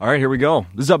All right, here we go.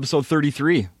 This is episode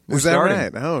 33. Is that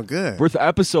right? Oh, good. We're at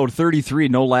episode 33,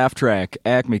 No Laugh Track,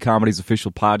 Acme Comedy's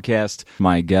official podcast.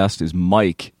 My guest is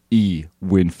Mike E.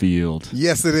 Winfield.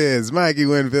 Yes, it is. Mikey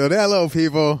Winfield. Hello,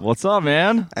 people. What's up,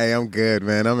 man? Hey, I'm good,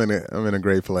 man. I'm in a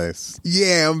great place.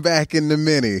 Yeah, I'm back in the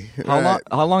mini.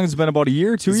 How long has it been? About a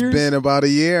year? 2 years? It's been about a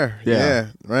year. Yeah.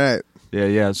 Right.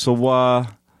 Yeah. So,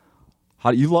 how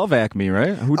you love Acme,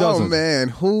 right? Who doesn't? Oh, man.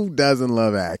 Who doesn't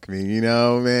love Acme? You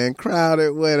know, man.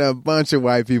 Crowded with a bunch of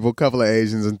white people, a couple of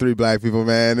Asians, and 3 black people,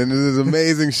 man. And there's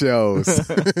amazing shows.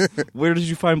 Where did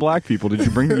you find black people? Did you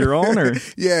bring your own? Or?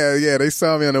 Yeah. They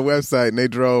saw me on the website, and they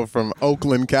drove from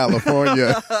Oakland,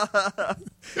 California.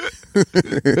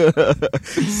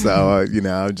 So,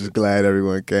 I'm just glad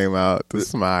everyone came out to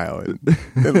smile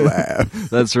and laugh.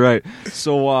 That's right.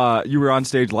 So, you were on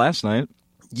stage last night.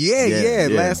 Yeah.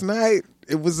 Last night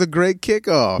it was a great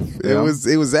kickoff. Yeah.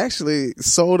 It was actually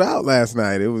sold out last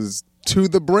night. It was to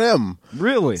the brim.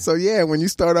 Really? So yeah, when you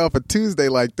start off a Tuesday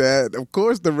like that, of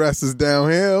course the rest is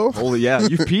downhill. Holy yeah,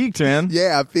 you peaked, man.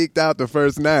 Yeah, I peaked out the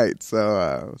first night.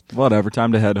 So whatever,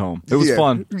 time to head home. It was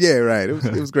fun. Yeah, right. It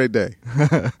was a great day.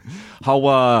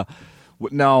 How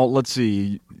now let's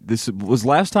see. This was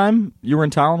last time you were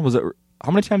in town. Was it? How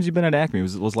many times have you been at Acme?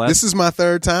 Was last? This is my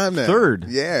third time now. Third?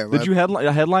 Yeah. Did you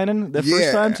headlining that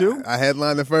first time too? I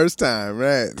headlined the first time,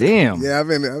 right. Damn. Yeah, I've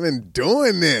been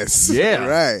doing this. Yeah.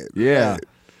 Right. Yeah. Right.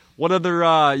 What other,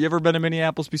 you ever been to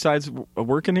Minneapolis besides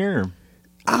working here?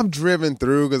 I've driven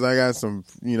through because I got some,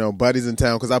 buddies in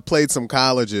town because I played some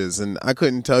colleges and I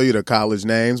couldn't tell you the college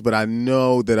names, but I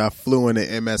know that I flew into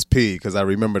MSP because I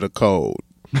remember the code.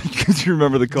 Because you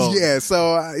remember the code. Yeah.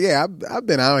 So, I've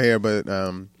been out here, but,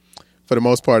 for the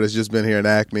most part, it's just been here in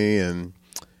Acme, and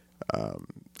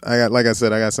I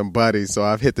got some buddies, so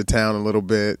I've hit the town a little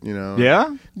bit,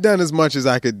 Yeah? Done as much as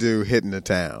I could do hitting the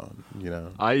town,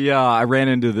 I ran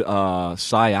into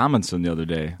Cy Amundsen the other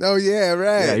day. Oh, yeah,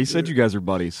 right. Yeah, he said you guys are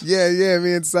buddies. Yeah,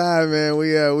 me and Cy, man,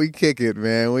 we kick it,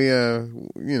 man. We,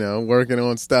 working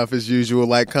on stuff as usual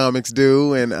like comics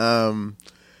do, and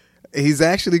he's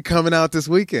actually coming out this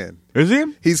weekend. Is he?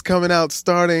 He's coming out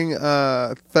starting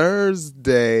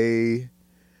Thursday.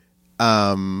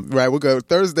 Right, we'll go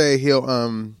Thursday.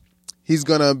 He's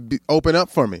gonna open up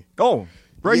for me. Oh,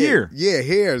 here. Yeah,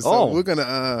 here. So we're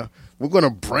gonna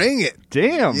bring it.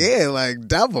 Damn. Yeah, like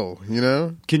double.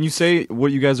 Can you say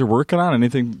what you guys are working on?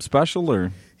 Anything special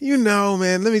or?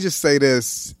 Man. Let me just say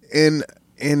this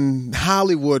in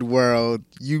Hollywood world,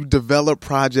 you develop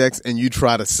projects and you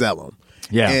try to sell them.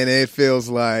 Yeah, and it feels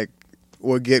like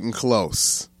we're getting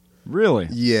close. Really?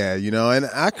 Yeah, and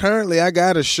I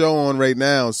got a show on right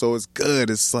now, so it's good.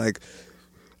 It's like,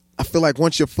 I feel like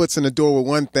once your foot's in the door with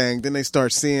one thing, then they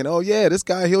start seeing, oh yeah, this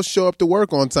guy, he'll show up to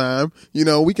work on time.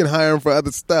 We can hire him for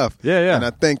other stuff. Yeah. And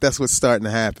I think that's what's starting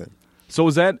to happen. So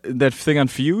is that thing on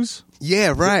Fuse?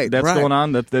 Yeah, right. That's right. going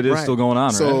on? That is right. Still going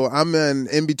on, right? So I'm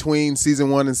in between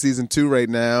season 1 and season 2 right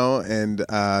now, and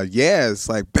it's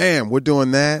like, bam, we're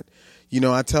doing that.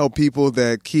 I tell people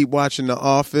that keep watching The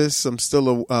Office. I'm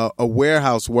still a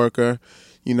warehouse worker.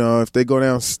 If they go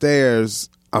downstairs,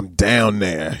 I'm down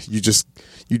there. You just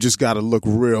got to look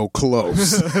real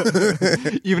close.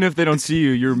 Even if they don't see you,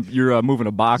 you're moving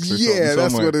a box or something. Yeah,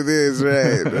 that's somewhere. what it is,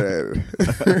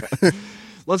 right.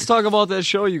 Let's talk about that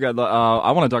show you got.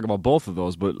 I want to talk about both of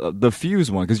those, but the Fuse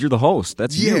one, because you're the host.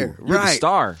 That's you. You're right. the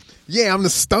star. Yeah, I'm the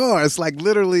star. It's like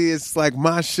literally, it's like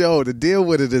my show. The deal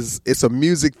with it is it's a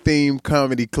music-themed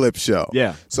comedy clip show.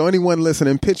 Yeah. So anyone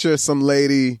listening, picture some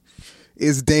lady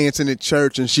is dancing at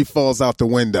church and she falls out the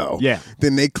window. Yeah.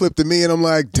 Then they clip to me and I'm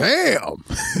like, damn.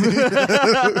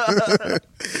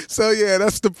 So yeah,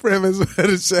 that's the premise of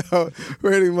the show.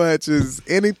 Pretty much is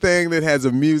anything that has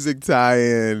a music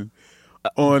tie-in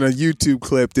on a YouTube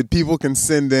clip that people can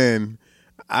send in.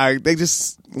 They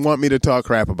just want me to talk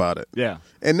crap about it. Yeah.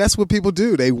 And that's what people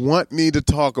do. They want me to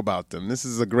talk about them. This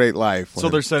is a great life. So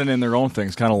they're sending in their own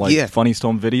things, kind of like Funny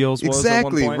Stone Videos was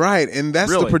exactly, at one point? Right. And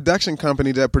that's the production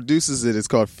company that produces it. It's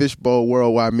called Fishbowl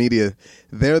Worldwide Media.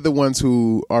 They're the ones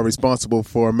who are responsible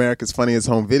for America's Funniest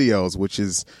Home Videos, which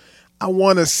is, I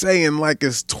want to say, in like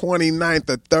its 29th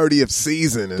or 30th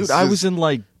season. Dude, I was in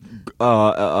like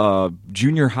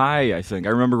junior high, I think.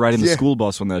 I remember riding the school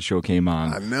bus when that show came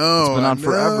on. I know. It's been on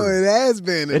forever. It has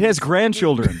been. It has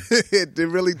grandchildren. It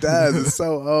really does. It's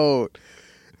so old.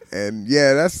 And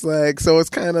yeah, that's like, so it's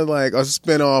kind of like a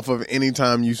spinoff of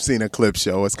anytime you've seen a clip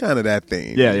show. It's kind of that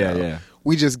thing. Yeah.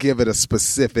 We just give it a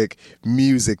specific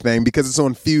music thing because it's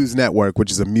on Fuse Network,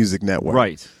 which is a music network.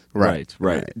 Right. Right.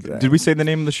 Did we say the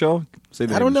name of the show? Say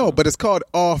the I name don't of the know, show. but it's called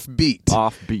Offbeat.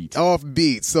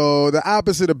 Offbeat. So the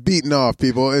opposite of beating off,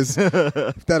 people, is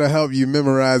that'll help you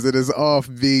memorize it. Is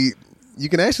Offbeat. You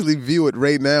can actually view it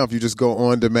right now if you just go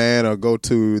on demand or go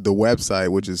to the website,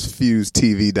 which is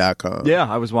fusetv.com.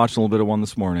 Yeah, I was watching a little bit of one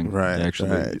this morning. Right, actually.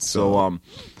 right. So,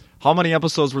 how many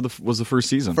episodes was the first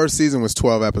season? First season was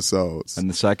 12 episodes. And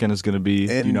the second is going to be,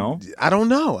 And you know? I don't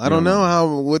know. I don't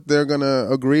know what they're going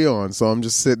to agree on, so I'm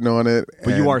just sitting on it.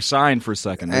 But you are signed for a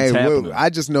second. Hey, It's happening.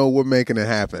 I just know we're making it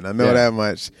happen. I know that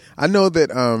much. I know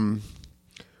that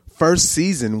first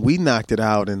season, we knocked it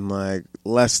out in like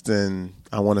less than,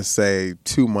 I want to say,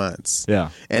 2 months. Yeah.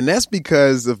 And that's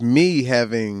because of me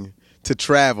having to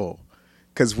travel.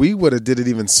 Because we would have did it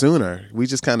even sooner. We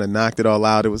just kind of knocked it all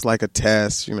out. It was like a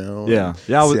test, you know. Yeah.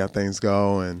 See how things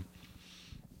go. And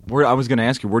I was going to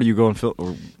ask you, where do you go and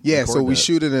film? yeah, so we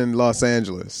shoot it in Los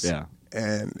Angeles. Yeah.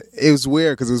 And it was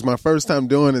weird because it was my first time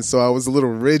doing it, so I was a little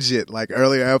rigid like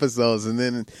earlier episodes. And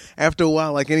then after a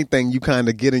while, like anything, you kind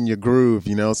of get in your groove,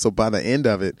 you know. So by the end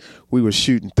of it, we were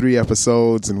shooting 3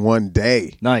 episodes in one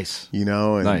day. Nice. You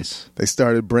know, and Nice. they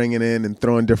started bringing in and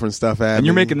throwing different stuff at me. And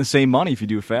you're making the same money if you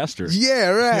do it faster.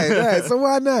 Yeah, right. So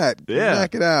why not? Yeah.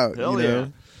 Knock it out. Hell you know? yeah.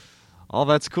 Oh,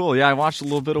 that's cool. Yeah, I watched a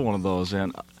little bit of one of those,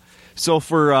 and so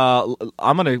for I'm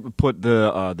gonna put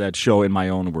that show in my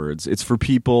own words. It's for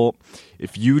people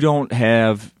if you're one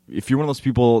of those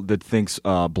people that thinks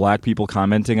black people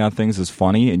commenting on things is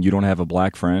funny, and you don't have a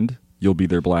black friend, you'll be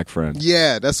their black friend.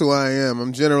 Yeah, that's who I am.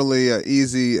 I'm generally an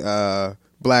easy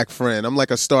black friend. I'm like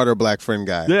a starter black friend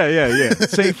guy. Yeah.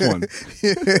 Safe one.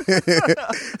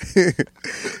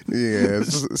 Yeah,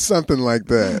 something like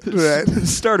that. Right?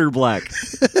 Starter black.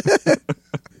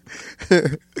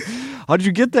 How'd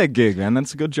you get that gig, man?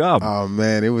 That's a good job. Oh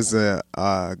man, it was a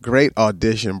great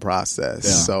audition process.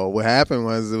 Yeah. So what happened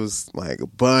was it was like a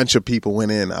bunch of people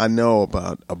went in. I know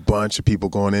about a bunch of people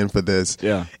going in for this.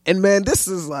 Yeah. And man, this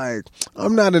is like,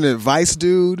 I'm not an advice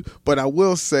dude, but I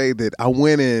will say that I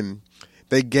went in,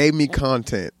 they gave me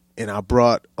content, and I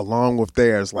brought along with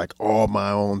theirs like all my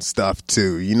own stuff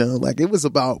too. You know, like it was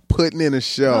about putting in a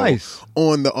show Nice.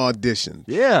 on the audition.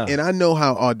 Yeah. And I know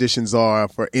how auditions are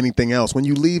for anything else. When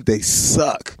you leave, they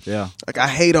suck. Yeah. Like I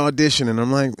hate auditioning.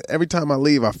 I'm like, every time I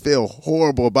leave, I feel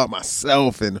horrible about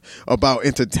myself and about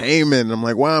entertainment. And I'm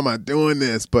like, why am I doing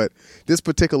this? But this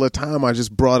particular time, I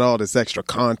just brought all this extra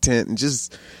content and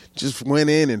just went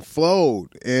in and flowed.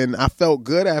 And I felt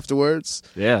good afterwards.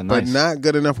 Yeah, But nice. not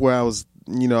good enough where I was,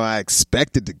 you know, I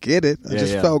expected to get it. I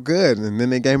just yeah. felt good. And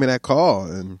then they gave me that call.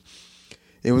 And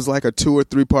it was like a 2 or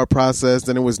 3 part process.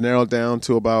 Then it was narrowed down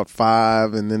to about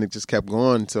 5. And then it just kept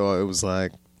going. So it was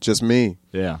like just me.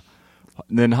 Yeah.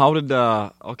 And then how did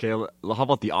how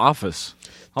about The Office?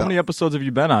 How many episodes have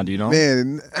you been on? Do you know?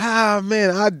 Man,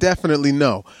 I definitely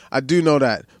know. I do know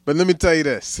that. But let me tell you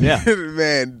this. Yeah.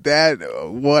 Man,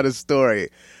 what a story.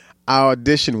 I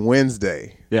auditioned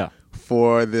Wednesday Yeah.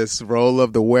 for this role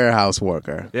of the warehouse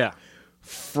worker. Yeah.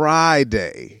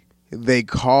 Friday, they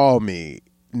call me.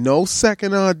 No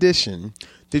second audition.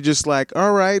 They're just like,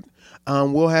 all right,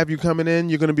 we'll have you coming in.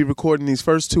 You're going to be recording these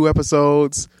first 2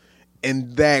 episodes.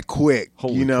 And that quick.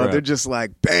 Holy you know, crap. they're just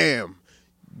like, bam.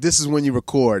 This is when you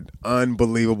record.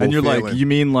 Unbelievable And you're feeling. like, you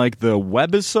mean like the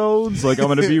webisodes? Like I'm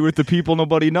going to be with the people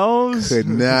nobody knows? Could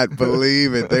not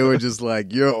believe it. They were just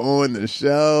like, you're on the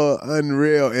show.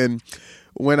 Unreal. And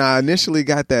when I initially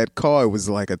got that call, it was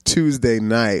like a Tuesday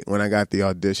night when I got the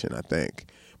audition, I think.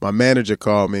 My manager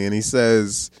called me and he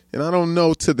says, and I don't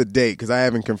know to the date because I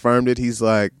haven't confirmed it. He's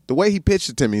like, the way he pitched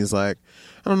it to me, he's like,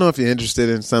 I don't know if you're interested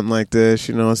in something like this.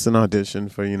 You know, it's an audition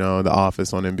for, you know, The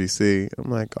Office on NBC. I'm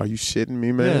like, are you shitting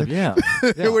me, man? Yeah.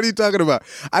 What are you talking about?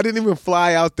 I didn't even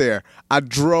fly out there. I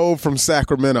drove from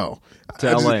Sacramento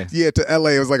To LA. To LA.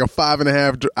 It was like a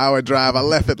 5.5 hour drive. I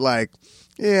left at like,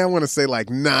 I want to say like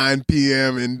 9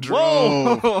 p.m. and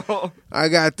drove. Whoa. I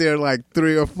got there like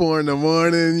 3 or 4 in the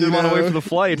morning. Didn't want to wait for the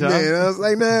flight, huh? Man, I was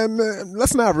like, nah,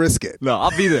 let's not risk it. No,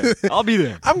 I'll be there.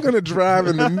 I'm going to drive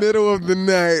in the middle of the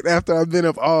night after I've been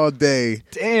up all day.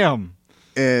 Damn.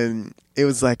 And it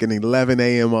was like an 11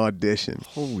 a.m. audition.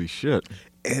 Holy shit.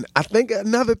 And I think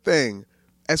another thing,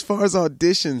 as far as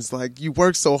auditions, like you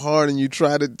work so hard and you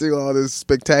try to do all this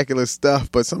spectacular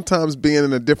stuff, but sometimes being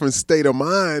in a different state of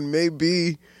mind may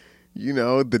be, you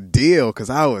know, the deal because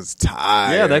I was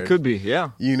tired. Yeah, that could be.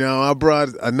 Yeah. You know, I brought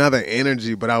another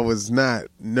energy, but I was not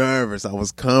nervous. I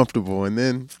was comfortable. And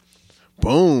then,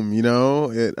 boom, you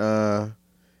know,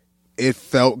 it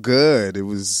felt good. It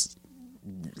was,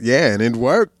 and it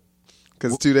worked.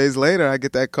 Because 2 days later, I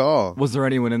get that call. Was there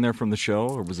anyone in there from the show,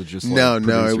 or was it just like No, it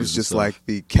producers was and just stuff? like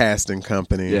the casting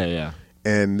company. Yeah.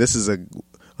 and this is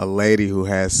a lady who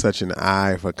has such an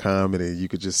eye for comedy. You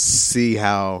could just see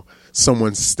how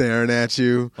someone's staring at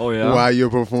you while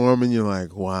you're performing. You're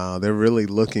like, wow, they're really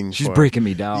looking She's breaking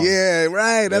me down. Yeah,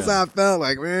 right. That's how I felt.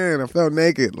 Like, man, I felt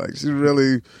naked. Like, she's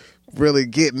really, really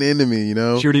getting into me, you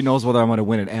know? She already knows whether I'm going to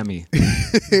win an Emmy.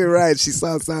 Right. She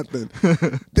saw something.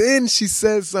 Then she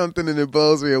says something and it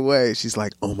blows me away. She's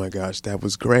like, oh my gosh, that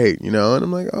was great, you know? And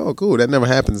I'm like, oh, cool. That never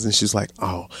happens. And she's like,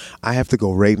 oh, I have to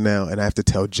go right now and I have to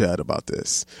tell Judd about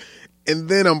this. And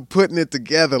then I'm putting it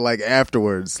together like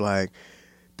afterwards, like,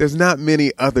 there's not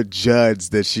many other Judds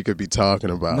that she could be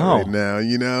talking about right now,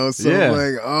 you know? So I'm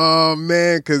like, oh,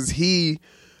 man, because he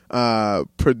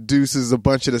produces a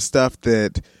bunch of the stuff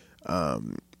that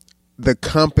the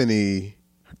company,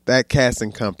 that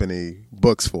casting company,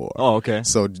 books for. Oh, okay.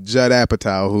 So Judd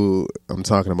Apatow, who I'm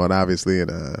talking about, obviously,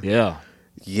 and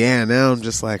yeah, now I'm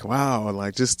just like, wow,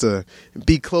 like just to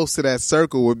be close to that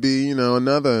circle would be, you know,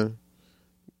 another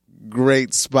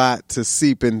great spot to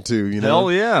seep into, you know?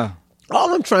 Hell yeah.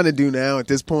 All I'm trying to do now at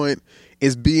this point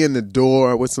is be in the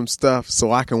door with some stuff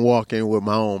so I can walk in with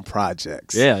my own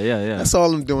projects. Yeah. That's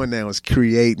all I'm doing now is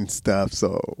creating stuff.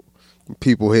 So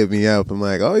people hit me up. I'm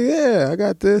like, oh, yeah, I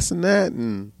got this and that.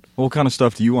 And what kind of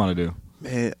stuff do you want to do?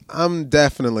 Man,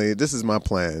 this is my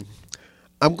plan.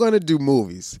 I'm going to do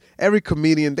movies. Every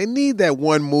comedian, they need that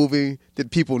one movie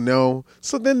that people know,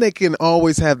 so then they can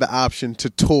always have the option to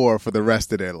tour for the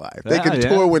rest of their life. They can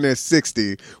tour when they're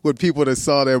 60 with people that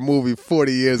saw their movie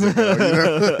 40 years ago. You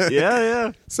know?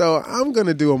 Yeah. So I'm going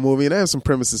to do a movie, and I have some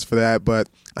premises for that, but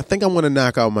I think I'm going to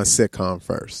knock out my sitcom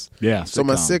first. Yeah, So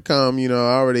my sitcom, you know,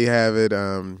 I already have it,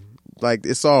 like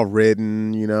it's all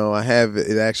written, you know. I have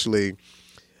it actually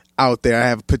out there. I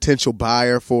have a potential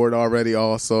buyer for it already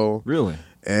also. Really?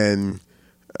 And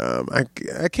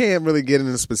I can't really get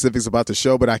into the specifics about the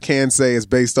show, but I can say it's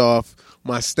based off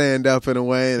my stand-up in a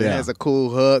way, and it has a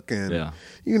cool hook. And,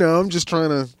 you know, I'm just trying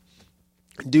to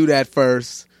do that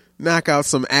first, knock out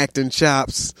some acting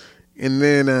chops, and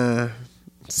then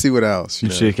see what else. You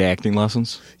take acting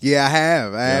lessons? Yeah, I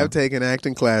have. I have taken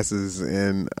acting classes.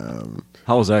 And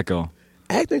how does that go?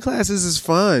 Acting classes is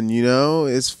fun, you know,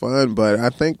 it's fun, but I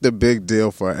think the big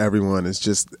deal for everyone is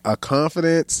just a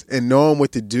confidence and knowing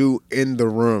what to do in the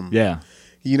room. Yeah.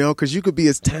 You know, because you could be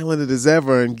as talented as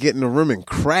ever and get in the room and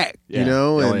crack, you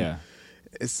know, and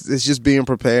it's just being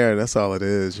prepared. That's all it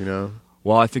is, you know.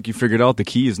 Well, I think you figured out the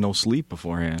key is no sleep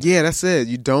beforehand. Yeah, that's it.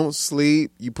 You don't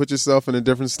sleep. You put yourself in a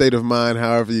different state of mind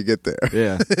however you get there.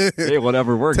 Yeah. Hey,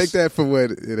 whatever works. Take that for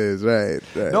what it is, right.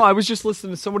 No, I was just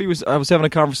listening to I was having a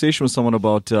conversation with someone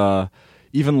about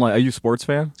even like, are you a sports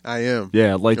fan? I am.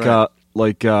 Yeah,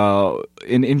 like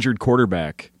an injured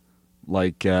quarterback.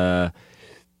 Like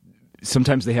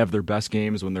sometimes they have their best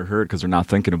games when they're hurt because they're not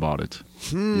thinking about it.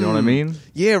 You know what I mean?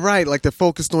 Yeah, right. Like they're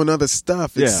focused on other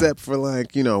stuff except for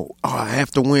like, you know, oh, I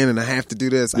have to win and I have to do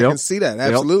this. I can see that.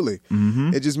 Absolutely.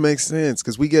 Mm-hmm. It just makes sense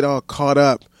because we get all caught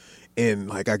up in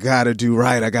like, I got to do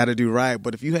right.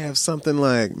 But if you have something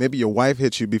like maybe your wife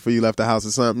hit you before you left the house or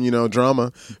something, you know,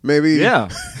 drama, maybe. Yeah.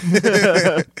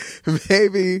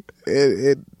 Maybe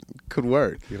it could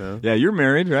work, you know? Yeah, you're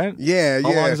married, right? Yeah. How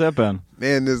long has that been?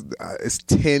 Man, it's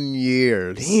 10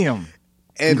 years. Damn.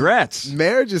 And congrats.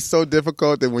 Marriage is so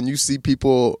difficult that when you see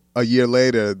people a year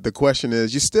later, the question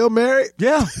is, you still married?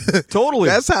 Yeah, totally.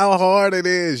 That's how hard it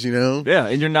is, you know? Yeah,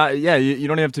 and you're not, you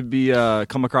don't have to be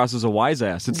come across as a wise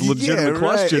ass. It's a legitimate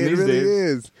question these days. It really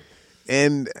is.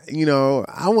 And, you know,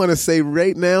 I want to say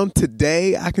right now,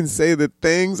 today, I can say that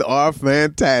things are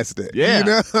fantastic. Yeah. You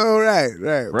know? Right.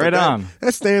 Right on.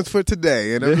 That stands for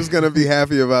today, and I'm just going to be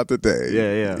happy about the day.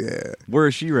 Yeah. Where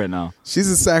is she right now? She's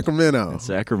in Sacramento.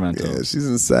 Sacramento. Yeah, she's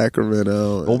in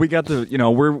Sacramento. Well, we got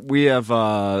we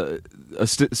have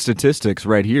statistics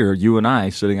right here. You and I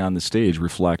sitting on the stage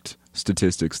reflect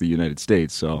statistics of the United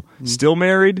States. So, still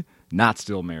married? Not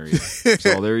still married.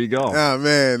 So there you go. Oh,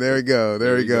 man. There we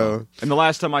go. And the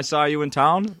last time I saw you in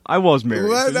town, I was married.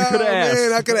 What? So you could have asked.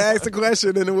 Man, I could have asked the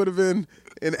question and it would have been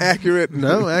inaccurate.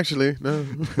 No, actually, no.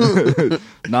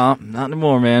 No, not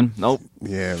anymore, man. Nope.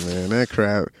 Yeah, man. That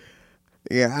crap.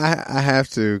 Yeah, I have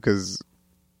to because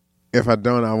if I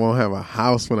don't, I won't have a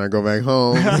house when I go back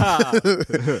home.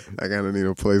 I gotta need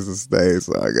a place to stay,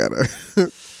 so I gotta.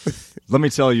 Let me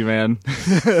tell you, man,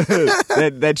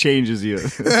 that changes you.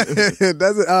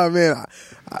 Does it? Oh man,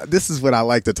 this is what I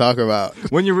like to talk about.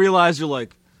 When you realize you're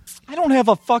like, I don't have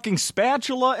a fucking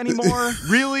spatula anymore.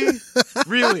 Really?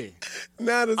 Really?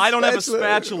 Not a I don't have a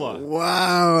spatula.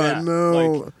 Wow, Yeah, no.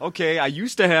 like, okay, I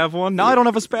used to have one. Now I don't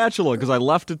have a spatula because I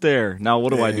left it there. Now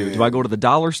what do I do? Do I go to the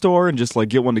dollar store and just like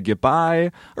get one to get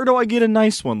by? Or do I get a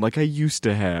nice one like I used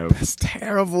to have? It's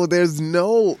terrible. There's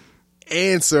no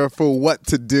answer for what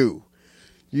to do.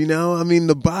 You know, I mean,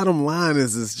 the bottom line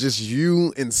is it's just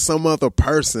you and some other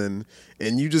person,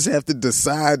 and you just have to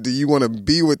decide, do you want to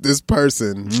be with this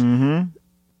person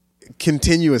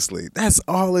continuously? That's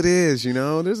all it is, you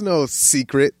know? There's no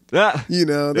secret, you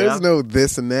know? There's no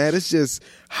this and that. It's just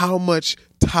how much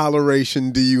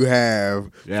toleration do you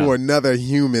have for another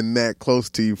human that close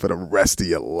to you for the rest of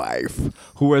your life?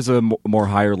 Who has a more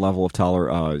higher level of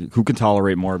who can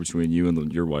tolerate more between you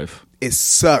and your wife? It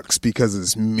sucks because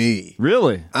it's me.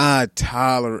 Really? I'm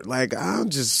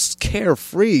just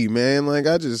carefree, man. Like,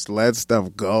 I just let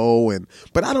stuff go.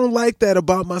 But I don't like that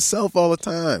about myself all the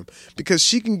time because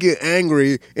she can get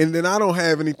angry and then I don't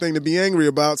have anything to be angry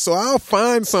about. So I'll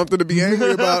find something to be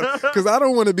angry about because I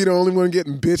don't want to be the only one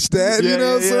getting bitched at, you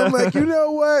know? So I'm like, you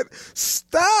know what?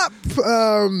 Stop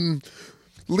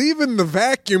leaving the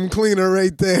vacuum cleaner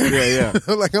right there.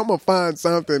 Like, I'm going to find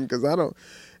something because I don't.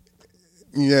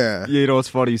 Yeah. You know, it's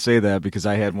funny you say that because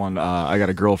I had one. I got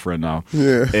a girlfriend now.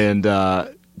 Yeah. And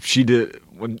she did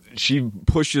when she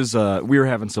pushes. We were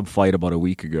having some fight about a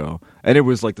week ago, and it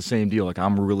was like the same deal. Like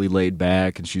I'm really laid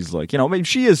back, and she's like, you know, maybe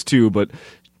she is too, but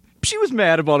she was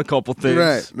mad about a couple things,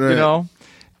 right. You know,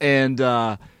 and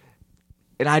I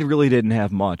really didn't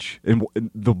have much. And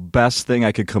the best thing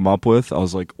I could come up with, I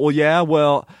was like,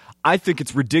 well. I think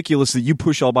it's ridiculous that you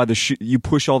push all the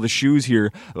shoes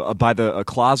here by the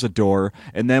closet door,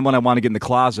 and then when I want to get in the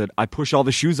closet, I push all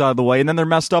the shoes out of the way, and then they're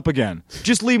messed up again.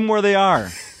 Just leave them where they are.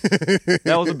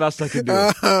 That was the best I could do.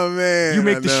 Oh man, you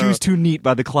make the shoes too neat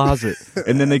by the closet,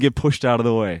 and then they get pushed out of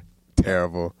the way.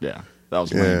 Terrible. Yeah, that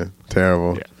was lame.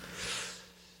 Terrible.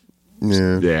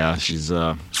 Yeah. She's.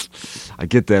 I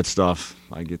get that stuff.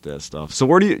 So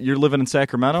where you're living in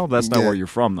Sacramento? That's not where you're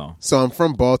from, though. So I'm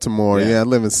from Baltimore. Yeah, I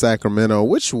live in Sacramento,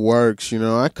 which works. You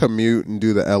know, I commute and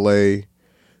do the LA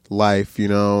life, you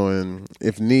know, and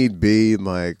if need be,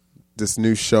 like this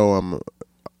new show I'm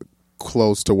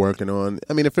close to working on.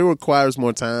 I mean, if it requires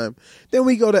more time, then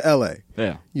we go to LA.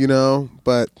 Yeah. You know,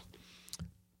 but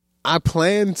I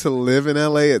plan to live in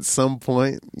LA at some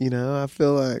point, you know. I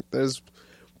feel like there's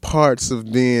parts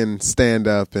of being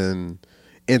stand-up and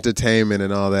entertainment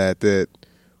and all that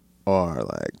are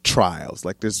like trials.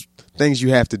 Like there's things you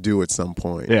have to do at some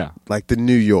point. Yeah. Like the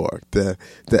New York, the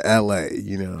LA,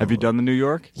 you know. Have you done the New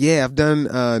York? Yeah, I've done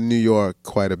New York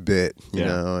quite a bit, you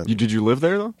know. Did you live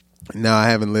there though? No, I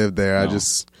haven't lived there. No. I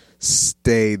just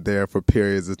stayed there for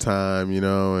periods of time, you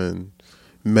know, and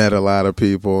met a lot of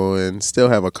people and still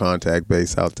have a contact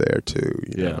base out there too,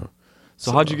 you know.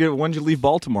 So when did you leave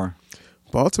Baltimore?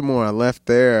 Baltimore, I left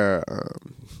there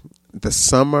the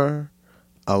summer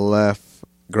I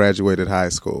graduated high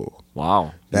school.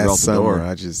 Wow. That summer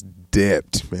I just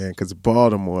dipped, man, because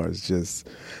Baltimore is just,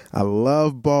 I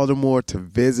love Baltimore to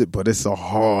visit, but it's a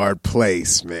hard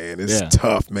place, man. It's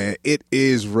tough, man. It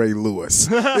is Ray Lewis.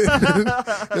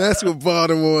 That's what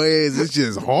Baltimore is. It's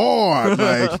just hard.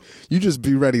 Like, you just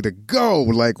be ready to go.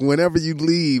 Like, whenever you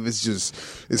leave,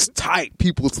 it's tight.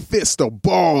 People's fists are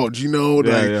balled, you know?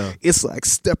 It's like,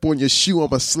 step on your shoe, I'm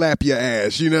going to slap your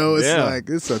ass, you know? It's like,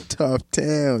 it's a tough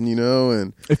town, you know?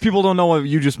 And if people don't know what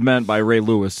you just meant by Ray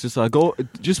Lewis, just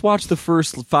watch the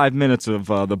first 5 minutes of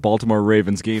the Baltimore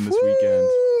Ravens game this weekend.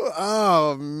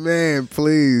 Oh man,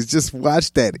 please just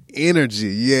watch that energy.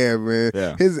 Yeah, man.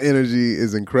 Yeah. His energy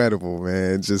is incredible,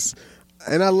 man.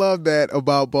 And I love that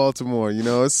about Baltimore. You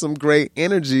know, it's some great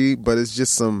energy, but it's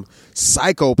just some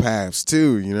psychopaths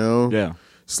too, you know? Yeah.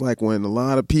 It's like when a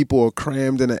lot of people are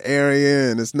crammed in an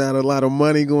area and it's not a lot of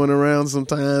money going around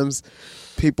sometimes,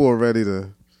 people are ready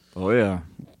to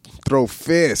throw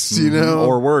fists, you know?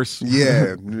 Or worse.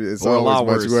 Yeah. It's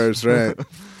always much worse, right?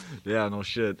 Yeah, no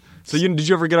shit. So did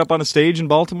you ever get up on a stage in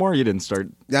Baltimore? You didn't start?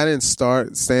 I didn't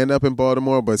start stand-up in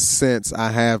Baltimore, but since I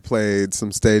have played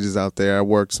some stages out there, I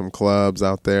worked some clubs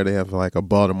out there. They have like a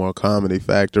Baltimore Comedy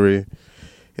Factory.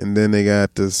 And then they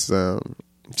got this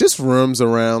just rooms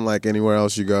around like anywhere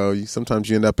else you go. Sometimes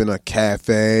you end up in a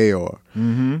cafe or,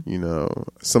 you know,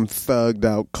 some thugged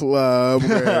out club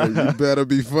where you better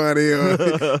be funny or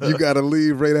you got to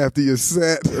leave right after your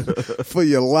set for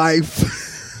your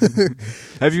life.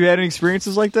 Have you had any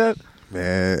experiences like that?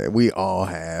 Man, we all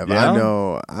have. Yeah? I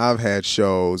know I've had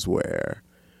shows where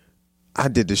I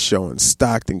did the show in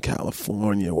Stockton,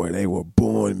 California, where they were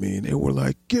booing me, and they were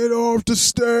like, "Get off the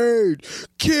stage,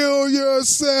 kill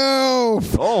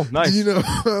yourself." Oh, nice. You know,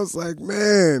 I was like,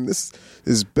 man, this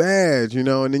is bad, you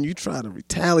know. And then you try to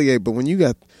retaliate, but when you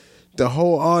got the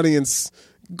whole audience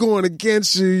going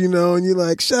against you, you know, and you're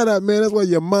like, "Shut up, man, that's why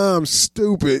your mom's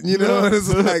stupid," you know. And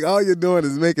it's like all you're doing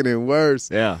is making it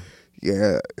worse. Yeah.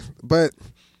 But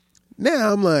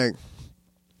now I'm like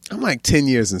 10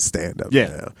 years in stand-up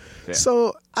now. Yeah.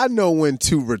 So I know when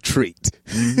to retreat,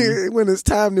 when it's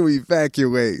time to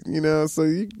evacuate, you know, so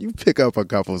you pick up a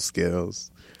couple skills.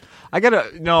 I gotta,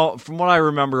 you know, from what I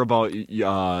remember about,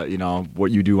 you know,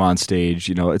 what you do on stage,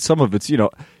 you know, some of it's, you know,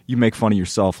 you make fun of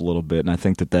yourself a little bit, and I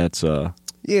think that's,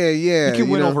 yeah. You can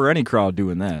win over any crowd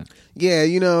doing that. Yeah,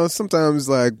 you know, sometimes,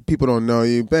 like, people don't know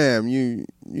you, bam, you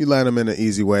let them in an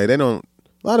easy way.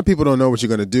 A lot of people don't know what you're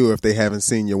going to do if they haven't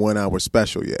seen your 1 hour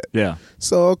special yet. Yeah.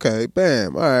 So, okay,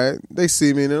 bam, all right. They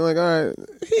see me and they're like, all right,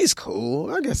 he's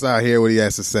cool. I guess I'll hear what he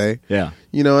has to say. Yeah.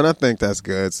 You know, and I think that's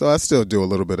good. So I still do a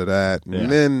little bit of that. Yeah.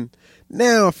 And then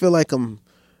now I feel like I'm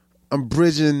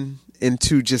bridging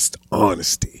into just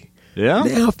honesty. Yeah?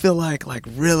 Now I feel like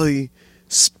really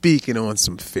speaking on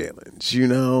some feelings, you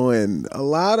know, and a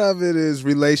lot of it is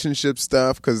relationship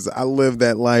stuff because I live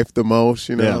that life the most,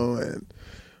 you know, and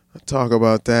I talk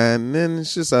about that, and then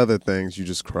it's just other things you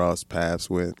just cross paths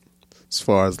with as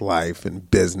far as life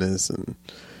and business and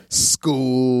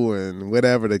school and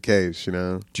whatever the case, you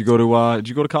know. Did you go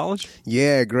to college?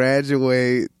 Yeah,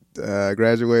 graduated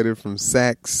from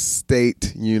Sac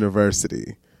State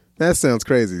University. That sounds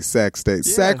crazy, Sac State.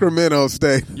 Yeah. Sacramento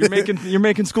State. You're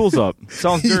making schools up.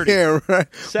 Sounds dirty. Yeah, right.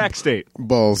 Sac State.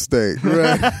 Ball State,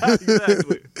 right.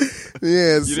 Exactly.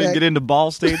 Yeah, you didn't get into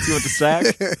Ball States, you went to Sac?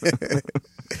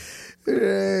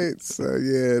 Right. So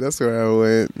yeah, that's where I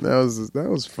went. That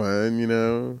was fun, you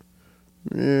know.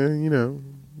 Yeah, you know,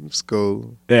 it's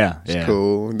cool. Yeah, it's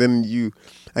cool. And then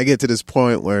I get to this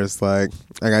point where it's like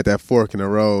I got that fork in the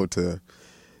road to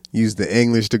use the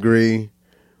English degree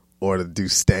or to do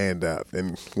stand up,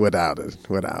 and without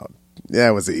that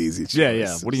was an easy choice.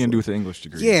 Yeah. What are you gonna do with the English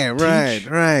degree? Yeah,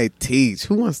 right. Teach.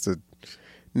 Who wants to?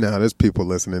 No, there's people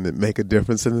listening that make a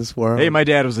difference in this world. Hey, my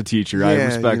dad was a teacher. Yeah, I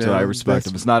respect you know, I respect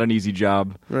him. It's not an easy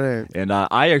job. Right. And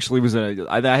I actually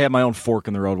I had my own fork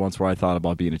in the road once where I thought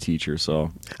about being a teacher.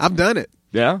 So I've done it.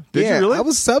 Yeah? Did you really? I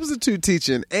was substitute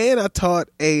teaching, and I taught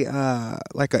a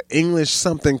English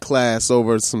something class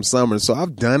over some summers. So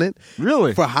I've done it.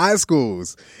 Really? For high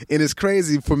schools. And it's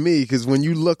crazy for me because when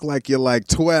you look like you're like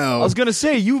 12. I was going to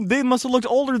say, they must have looked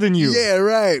older than you. Yeah,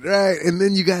 right. And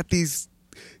then you got these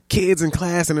kids in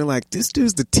class, and they're like, this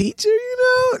dude's the teacher, you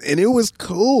know? And it was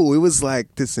cool. It was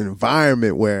like this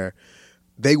environment where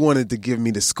they wanted to give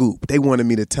me the scoop. They wanted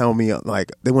me to tell me, all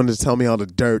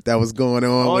the dirt that was going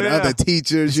on with other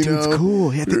teachers, this you know. Dude's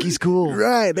cool. I think he's cool.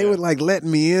 Right. They would like let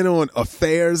me in on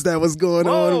affairs that was going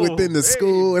on within the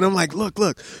school. And I'm like,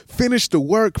 look, finish the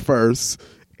work first,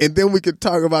 and then we could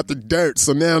talk about the dirt.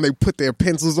 So now they put their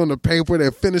pencils on the paper, they're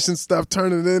finishing stuff,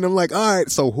 turning it in. I'm like, all right,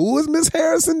 so who is Miss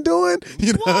Harrison doing?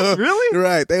 You know? What? Really?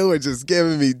 Right. They were just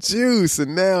giving me juice.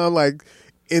 And now I'm like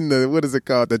in the, what is it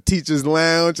called? The teacher's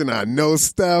lounge, and I know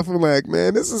stuff. I'm like,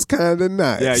 man, this is kind of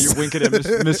nice. Yeah, you're winking at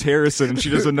Miss Harrison, and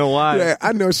she doesn't know why. Yeah,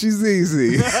 I know she's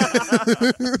easy.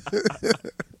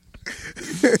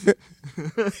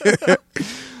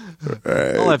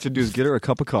 Right. All I have to do is get her a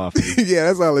cup of coffee. Yeah,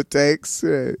 that's all it takes.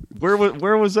 Yeah. Where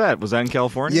was that? Was that in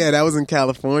California? Yeah, that was in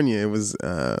California. It was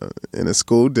in a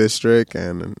school district,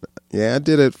 and I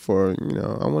did it for,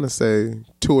 I want to say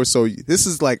 2 or so. This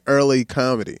is like early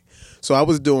comedy. So I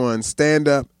was doing stand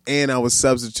up and I was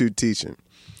substitute teaching.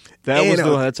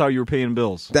 That's how you were paying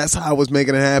bills. That's how I was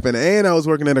making it happen. And I was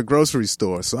working at a grocery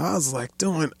store. So I was like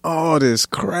doing all this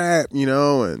crap,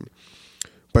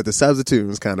 but the substitute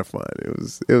was kind of fun.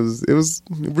 It was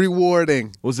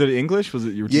rewarding. Was it English? Was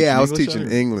it you were teaching English? Yeah, I was teaching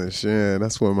English. Yeah,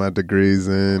 that's what my degree's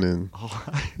in. And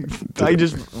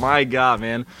my God,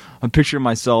 man, I'm picturing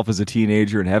myself as a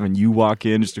teenager and having you walk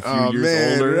in just a few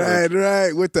years older.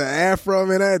 Right, with the afro,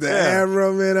 man. I had the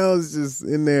afro, man. I was just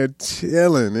in there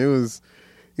chilling. It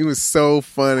was so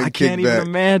fun and I can't even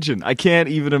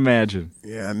imagine.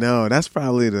 Yeah, I know. That's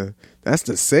probably that's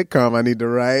the sitcom I need to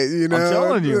write, I'm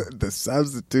telling you. The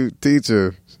substitute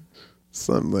teacher.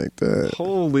 Something like that.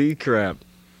 Holy crap.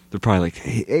 They're probably like,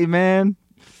 hey man,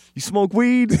 you smoke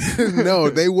weed? No,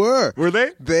 they were. Were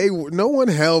they? No one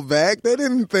held back. They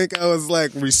didn't think I was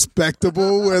like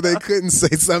respectable where they couldn't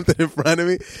say something in front of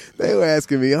me. They were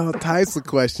asking me all types of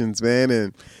questions, man.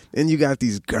 And And you got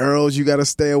these girls you got to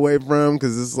stay away from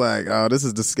because it's like, oh, this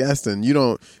is disgusting.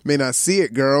 You may not see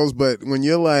it, girls, but when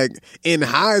you're like in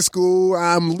high school,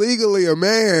 I'm legally a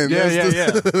man. Yeah.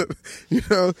 You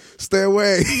know, stay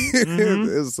away.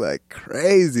 It's like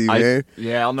crazy, man.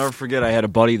 I'll never forget. I had a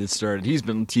buddy that started. He's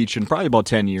been teaching probably about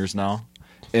 10 years now.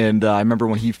 And I remember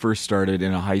when he first started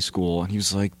in a high school, and he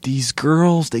was like, these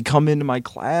girls, they come into my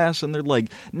class, and they're like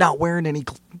not wearing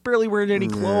barely wearing any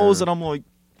clothes. And I'm like,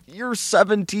 you're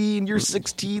 17, you're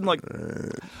 16. Like,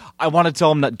 I want to tell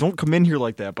them that don't come in here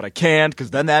like that, but I can't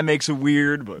because then that makes it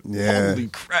weird. But holy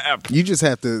crap. You just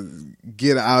have to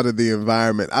get out of the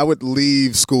environment. I would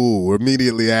leave school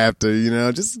immediately after, you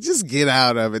know, just get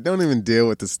out of it. Don't even deal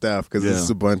with the stuff because it's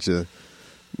a bunch of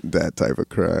that type of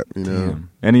crap, you know. Damn.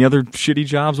 Any other shitty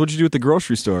jobs? What'd you do at the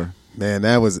grocery store? Man,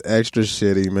 that was extra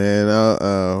shitty, man.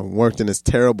 I worked in this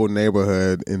terrible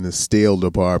neighborhood in the steel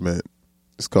department.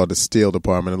 It's called the steel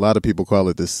department. A lot of people call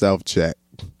it the self-check.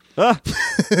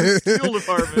 Steel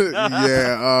department.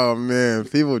 Yeah, oh man.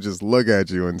 People just look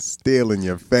at you and steal in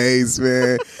your face,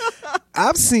 man.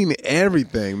 I've seen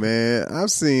everything, man. I've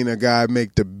seen a guy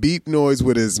make the beep noise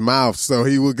with his mouth so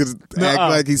he would act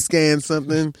like he scanned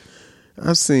something.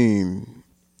 I've seen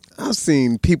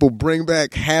people bring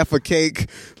back half a cake.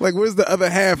 Like, where's the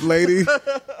other half, lady?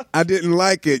 I didn't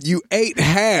like it. You ate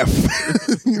half.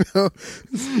 You know?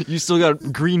 You still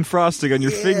got green frosting on your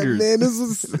fingers. Man,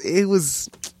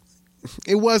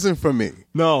 it wasn't for me.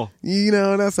 No. You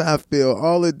know, that's how I feel.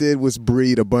 All it did was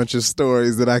breed a bunch of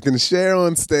stories that I can share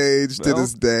on stage to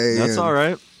this day. That's all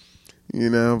right. You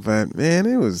know, but man,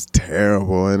 it was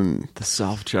terrible. And the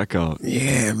self-checkout.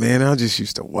 Yeah, man, I just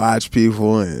used to watch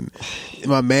people. And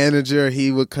my manager, he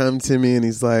would come to me and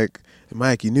he's like,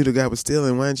 Mike, you knew the guy was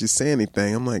stealing. Why didn't you say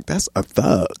anything? I'm like, that's a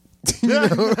thug. You know,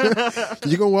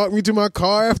 you gonna walk me to my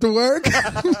car after work?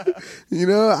 You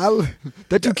know,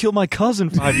 that dude killed my cousin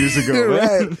 5 years ago.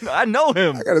 Man. Right. I know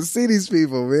him. I gotta see these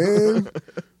people, man.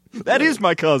 That is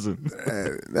my cousin.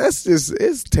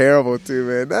 It's terrible too,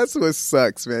 man. That's what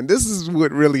sucks, man. This is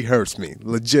what really hurts me.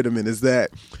 Legitimate is that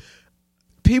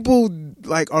people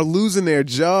like are losing their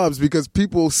jobs because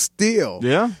people steal.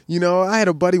 Yeah. You know, I had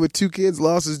a buddy with 2 kids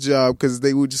lost his job because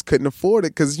they just couldn't afford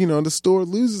it because, you know, the store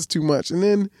loses too much. And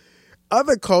then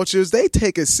other cultures, they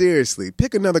take it seriously.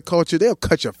 Pick another culture, they'll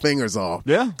cut your fingers off.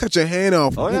 Yeah. Cut your hand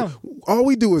off. Oh, yeah. All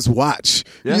we do is watch,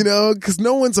 you know, because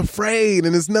no one's afraid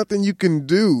and there's nothing you can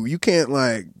do. You can't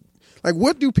like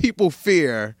what do people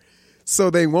fear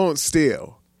so they won't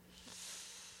steal?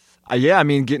 Yeah, I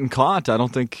mean, getting caught, I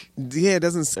don't think. Yeah, it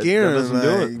doesn't scare them. Doesn't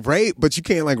do it. Rape, but you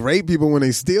can't like rape people when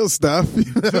they steal stuff.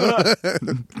 You know?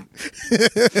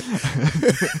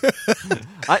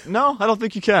 No, I don't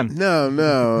think you can.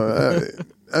 No.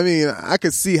 I mean, I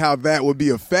could see how that would be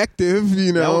effective,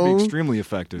 you know. That would be extremely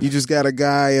effective. You just got a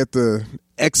guy at the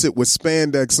exit with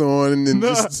spandex on and then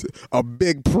just a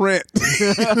big print.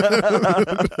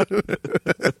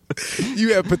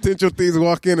 You have potential thieves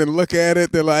walk in and look at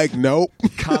it. They're like, nope.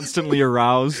 Constantly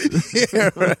aroused.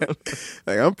 Yeah, right.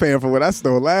 Like, I'm paying for what I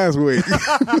stole last week.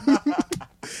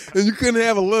 And you couldn't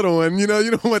have a little one. You know,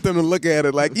 you don't want them to look at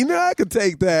it like, you know, I could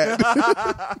take that.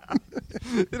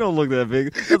 They don't look that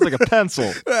big. That's like a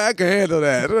pencil. I can handle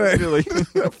that. Right? Really?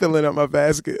 I'm filling up my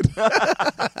basket.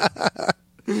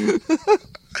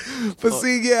 But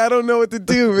see, yeah, I don't know what to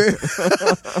do, man.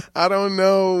 I don't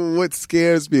know what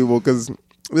scares people because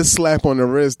this slap on the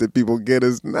wrist that people get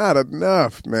is not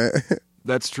enough, man.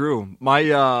 That's true.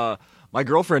 My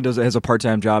girlfriend has a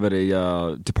part-time job at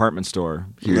a department store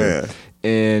here. Yeah.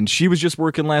 And she was just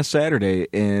working last Saturday,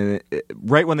 and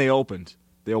right when they opened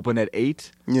at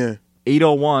 8. Yeah.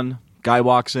 8:01, guy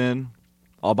walks in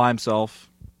all by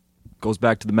himself, goes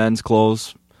back to the men's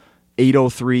clothes.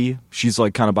 8:03, she's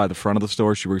like kind of by the front of the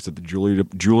store. She works at the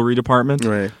jewelry department.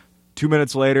 Right. 2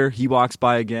 minutes later, he walks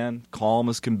by again, calm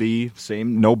as can be,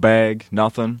 same, no bag,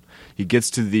 nothing. He gets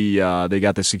to the, they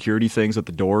got the security things at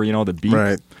the door, you know, the beep.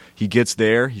 Right. He gets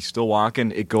there, he's still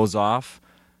walking, it goes off.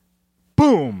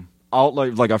 Boom! Out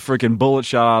like a freaking bullet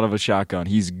shot out of a shotgun.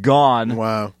 He's gone.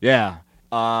 Wow. Yeah.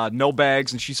 No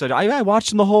bags, and she said, I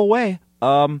watched him the whole way.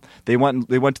 They went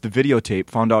to the videotape,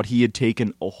 found out he had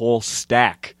taken a whole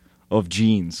stack of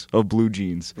blue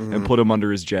jeans, and put them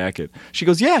under his jacket. She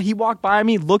goes, yeah, he walked by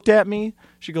me, looked at me.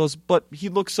 She goes, but he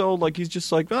looked so like he's just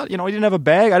like, well, you know, he didn't have a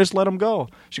bag. I just let him go.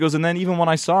 She goes, and then even when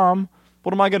I saw him,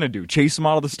 what am I gonna do? Chase him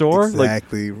out of the store?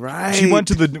 Exactly, right. She went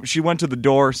to the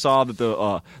door, saw that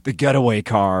the getaway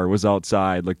car was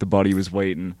outside, like the buddy was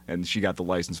waiting, and she got the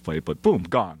license plate. But boom,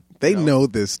 gone. They know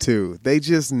this too. They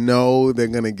just know they're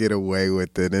gonna get away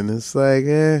with it, and it's like,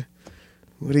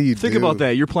 What do you Think about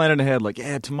that. You're planning ahead, like,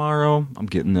 yeah, tomorrow I'm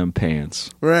getting them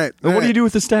pants. Right. And what do you do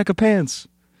with a stack of pants?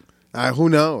 Who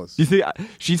knows? You think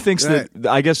she thinks that?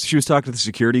 I guess she was talking to the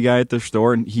security guy at the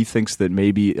store, and he thinks that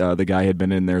maybe the guy had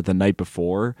been in there the night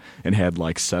before and had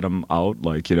like set him out,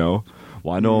 like, you know.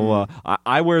 Well, I know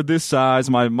I wear this size.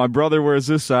 My brother wears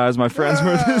this size. My friends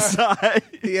wear this size.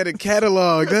 He had a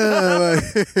catalog.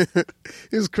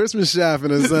 He was Christmas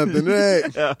shopping or something,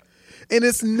 right? Yeah. And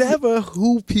it's never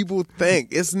who people think.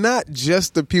 It's not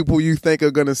just the people you think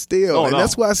are going to steal. Oh, and no.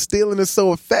 that's why stealing is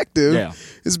so effective. Yeah.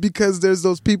 Is because there's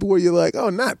those people where you're like, oh,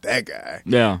 not that guy.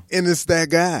 Yeah. And it's that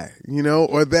guy, you know,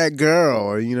 or that girl,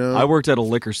 or, you know. I worked at a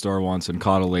liquor store once and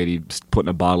caught a lady putting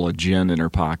a bottle of gin in her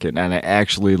pocket, and I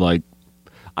actually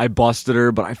I busted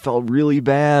her, but I felt really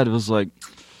bad. It was like,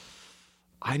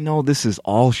 I know this is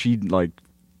all she like.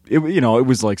 It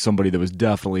was like somebody that was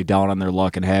definitely down on their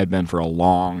luck and had been for a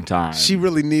long time. She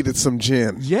really needed some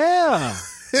gin. Yeah.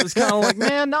 It was kind of like,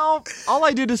 man, now all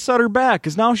I did is set her back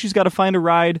because now she's got to find a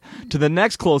ride to the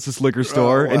next closest liquor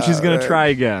store, and she's going to try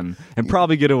again and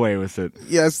probably get away with it.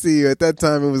 Yeah, I see. At that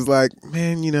time, it was like,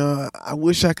 man, you know, I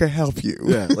wish I could help you.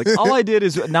 Yeah, like all I did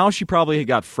is now she probably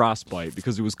got frostbite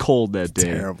because it was cold that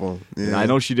day. Terrible. Yeah. And I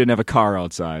know she didn't have a car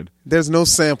outside. There's no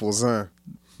samples, huh?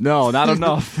 No, not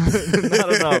enough.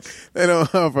 Not enough. They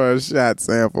don't offer a shot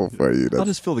sample for you. I'll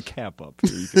just fill the cap up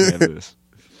here. You can have this.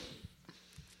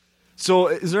 So,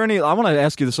 is there any? I want to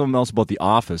ask you something else about The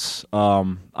Office.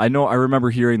 I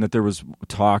remember hearing that there was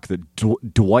talk that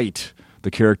Dwight, the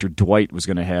character Dwight, was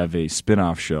going to have a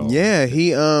spin-off show. Yeah,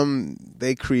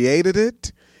 they created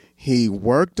it, he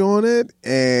worked on it,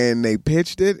 and they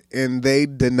pitched it, and they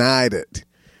denied it.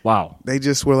 Wow. They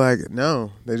just were like,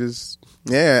 no. They just,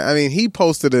 yeah. I mean, he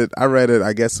posted it. I read it.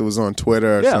 I guess it was on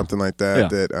Twitter or something like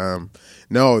that. Yeah.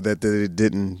 That it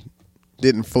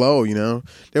didn't flow. You know,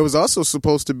 there was also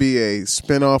supposed to be a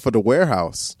spinoff of The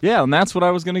Warehouse. Yeah, and that's what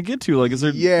I was going to get to. Like, is there?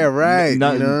 Yeah, right. You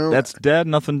know? That's dead.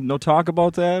 Nothing. No talk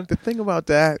about that. The thing about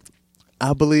that,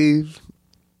 I believe,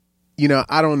 you know,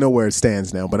 I don't know where it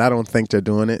stands now, but I don't think they're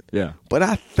doing it. Yeah. But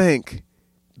I think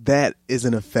that is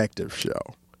an effective show.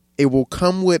 It will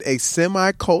come with a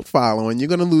semi-cult following. You're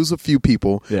going to lose a few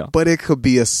people, but it could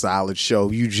be a solid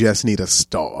show. You just need a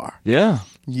star. Yeah.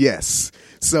 Yes.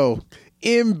 So,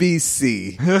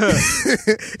 NBC,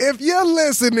 if you're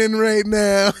listening right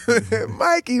now,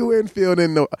 Mikey Winfield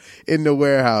in the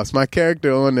Warehouse. My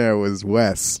character on there was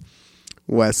Wes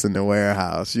in The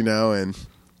Warehouse, you know, and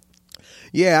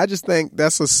yeah, I just think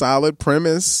that's a solid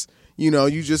premise. You know,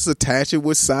 you just attach it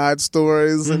with side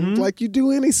stories and like you do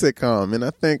any sitcom. And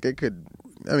I think it could,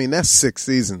 I mean, that's 6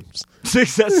 seasons.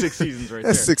 That's 6 seasons right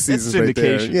there. That's 6 seasons right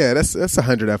there. Yeah, that's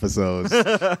 100 episodes.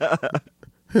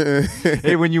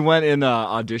 Hey, when you went in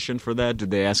audition for that, did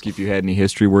they ask you if you had any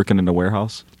history working in the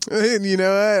warehouse? You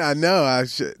know what? I know.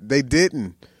 They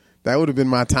didn't. That would have been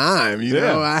my time. You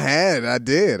know, I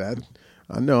did.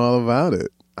 I know all about it.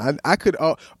 I could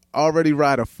already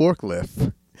ride a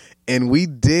forklift. And we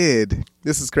did,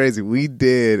 this is crazy, we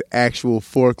did actual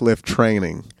forklift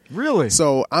training. Really?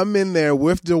 So I'm in there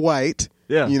with Dwight,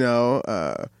 you know,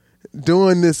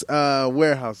 doing this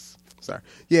warehouse. Sorry.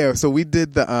 Yeah, so we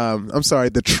did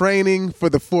the training for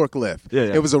the forklift. Yeah,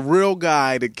 yeah. It was a real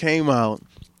guy that came out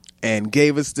and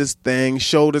gave us this thing,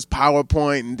 showed us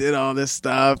PowerPoint and did all this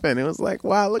stuff. And it was like,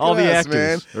 wow, look all at the us,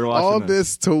 actors man. All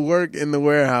this to work in the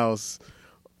warehouse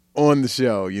on the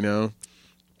show, you know.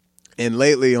 And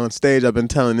lately on stage, I've been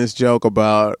telling this joke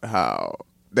about how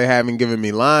they haven't given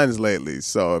me lines lately.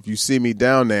 So if you see me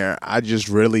down there, I just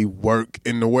really work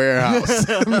in the warehouse.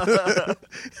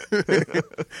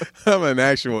 I'm an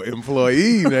actual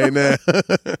employee right now.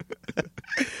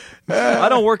 I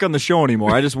don't work on the show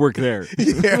anymore. I just work there.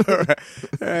 Yeah,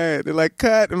 right. They're like,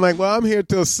 cut. I'm like, well, I'm here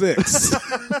till 6.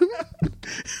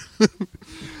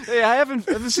 Hey, I haven't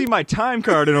seen my time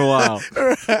card in a while.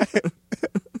 Right.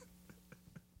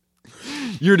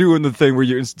 You're doing the thing where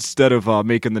you're instead of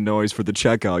making the noise for the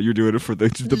checkout, you're doing it for the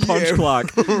punch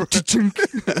clock.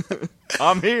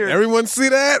 I'm here. Everyone see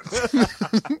that?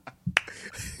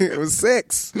 It was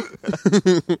 6.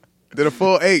 Did a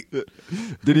full 8.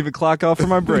 Didn't even clock out for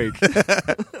my break.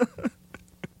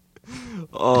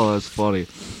 Oh, that's funny.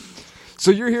 So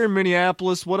you're here in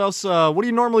Minneapolis. What else? What do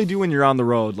you normally do when you're on the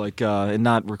road, like and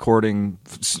not recording,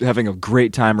 having a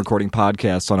great time recording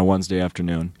podcasts on a Wednesday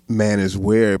afternoon? Man, it's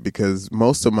weird because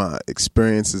most of my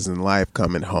experiences in life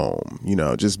coming home, you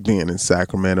know, just being in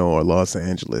Sacramento or Los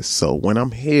Angeles. So when I'm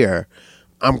here,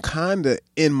 I'm kind of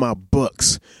in my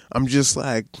books. I'm just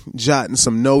like jotting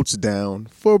some notes down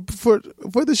for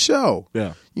the show.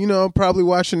 Yeah. You know, probably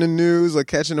watching the news or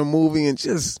catching a movie and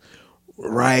just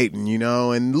right, and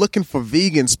and looking for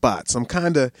vegan spots.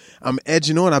 I'm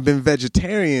edging on. I've been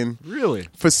vegetarian Really?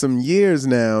 for some years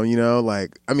now,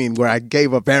 where I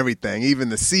gave up everything, even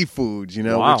the seafood,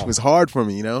 Wow. which was hard for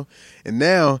me, and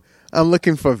now I'm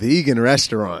looking for vegan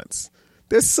restaurants.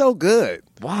 They're so good.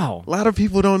 Wow. A lot of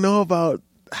people don't know about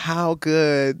how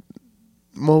good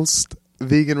most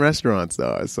vegan restaurants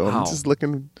are, so Wow. I'm just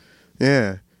looking,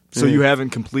 yeah. So you haven't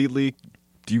completely...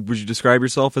 would you describe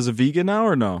yourself as a vegan now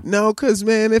or no? No, because,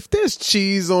 man, if there's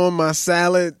cheese on my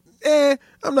salad,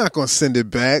 I'm not going to send it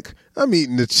back. I'm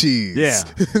eating the cheese. Yeah.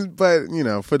 But,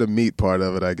 for the meat part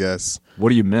of it, I guess. What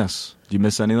do you miss? Do you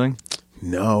miss anything?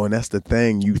 No, and that's the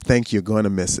thing. You think you're going to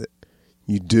miss it.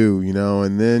 You do,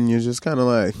 and then you're just kind of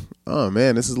like, oh,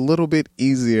 man, this is a little bit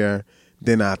easier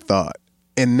than I thought.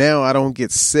 And now I don't get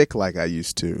sick like I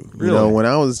used to. Really? When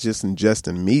I was just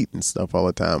ingesting meat and stuff all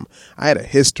the time, I had a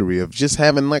history of just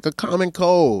having like a common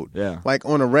cold. Yeah. Like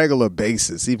on a regular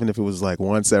basis, even if it was like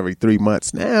once every 3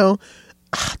 months. Now,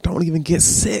 I don't even get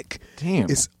sick. Damn.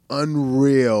 It's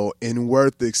unreal and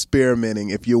worth experimenting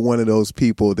if you're one of those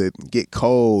people that get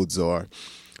colds or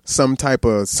some type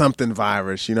of something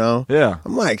virus, Yeah.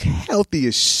 I'm like healthy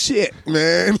as shit,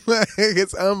 man. Like,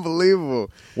 it's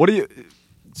unbelievable. What do you...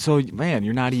 So, man,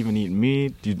 you're not even eating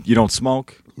meat? You don't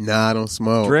smoke? Nah, I don't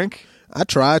smoke. Drink? I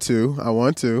try to. I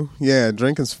want to. Yeah,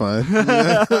 drinking's fun.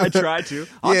 I try to.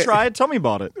 I'll Yeah. try it. Tell me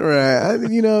about it. Right.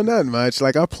 Not much.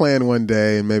 Like, I'll plan one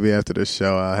day, and maybe after the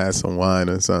show, I'll have some wine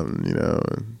or something,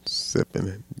 and sip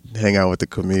and hang out with the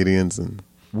comedians. And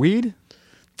Weed?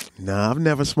 nah, I've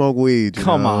never smoked weed.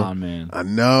 Come on, man. I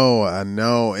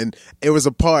know. And it was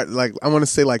a part, like, I want to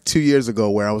say like 2 years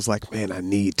ago where I was like, man, I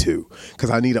need to.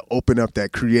 Because I need to open up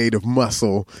that creative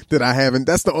muscle that I haven't.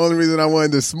 That's the only reason I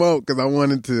wanted to smoke, because I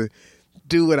wanted to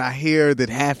do what I hear that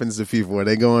happens to people where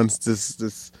they go in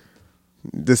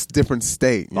this different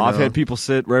state. I've had people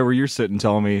sit right where you're sitting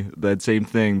telling me that same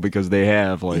thing because they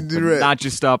have, like, but Right. not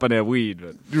just stopping at weed.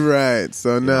 But Right.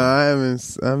 So, no,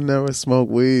 I've never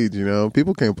smoked weed,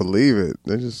 People can't believe it.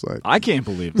 They're just like, I can't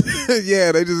believe it.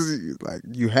 yeah, they just like,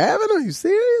 you haven't? Are you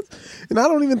serious? And I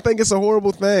don't even think it's a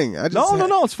horrible thing. I just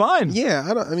No, it's fine.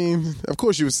 Yeah, of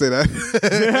course you would say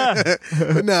that.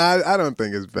 But no, I don't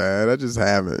think it's bad. I just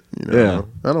haven't, Yeah.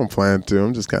 I don't plan to.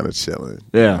 I'm just kind of chilling.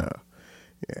 Yeah.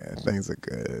 Yeah, things are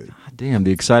good. God damn,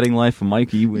 the exciting life of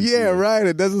Mike Ewing. Yeah, right.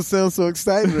 It doesn't sound so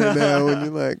exciting right now when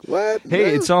you're like, what? Hey,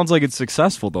 No. it sounds like it's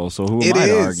successful, though, so who am It I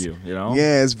to is. argue,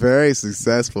 Yeah, it's very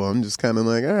successful. I'm just kind of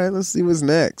like, all right, let's see what's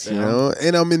next,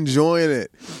 And I'm enjoying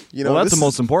it. Well, that's this the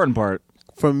most important part.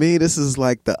 for me, this is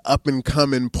like the up and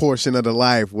coming portion of the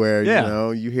life where,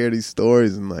 you hear these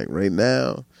stories and like right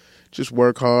now, just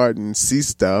work hard and see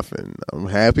stuff and I'm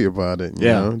happy about it. You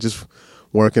know, just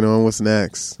working on what's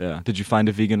next. Yeah. Did you find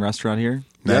a vegan restaurant here?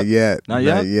 Not yet. Not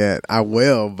yet? Not yet. I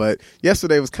will, but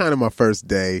yesterday was kind of my first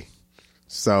day.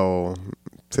 So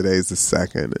today's the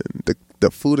second. And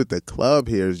the food at the club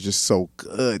here is just so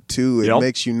good, too. It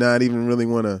makes you not even really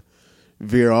want to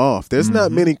veer off. There's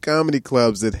not many comedy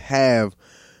clubs that have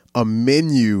a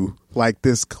menu like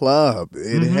this club.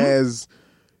 It has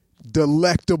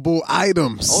delectable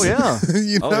items. Oh, yeah.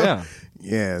 Oh, yeah.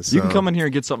 Yeah, so. You can come in here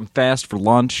and get something fast for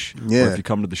lunch. Yeah. Or if you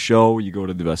come to the show, you go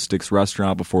to the Sticks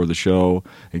restaurant before the show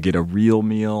and get a real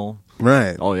meal.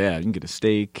 Right. Oh, yeah. You can get a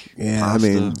steak. Yeah, pasta,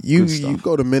 I mean, good you stuff.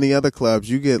 go to many other clubs,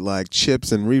 you get like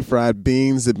chips and refried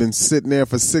beans that have been sitting there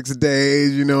for 6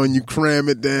 days, and you cram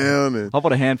it down. And, How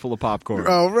about a handful of popcorn?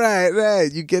 oh,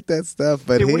 right. You get that stuff.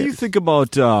 But Hey, what do you think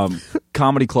about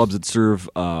comedy clubs that serve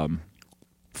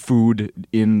food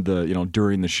in the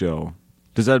during the show?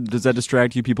 Does that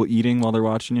distract you? People eating while they're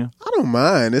watching you? I don't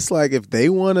mind. It's like if they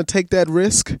want to take that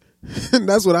risk,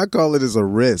 that's what I call it, is a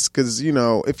risk. Because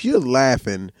if you're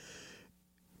laughing,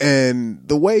 and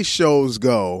the way shows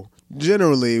go,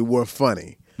 generally we're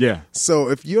funny. Yeah. So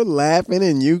if you're laughing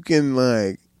and you can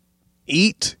like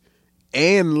eat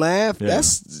and laugh,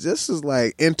 this is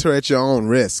like enter at your own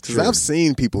risk. Because I've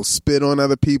seen people spit on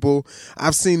other people.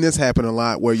 I've seen this happen a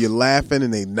lot where you're laughing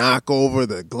and they knock over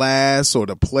the glass or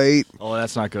the plate. Oh,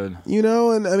 that's not good.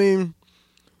 And I mean,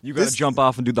 You got to jump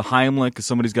off and do the Heimlich because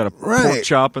somebody's got a pork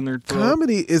chop in their throat.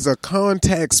 Comedy is a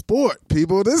contact sport,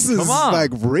 people. This is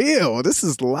like real. This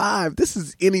is live. This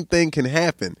is anything can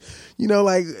happen.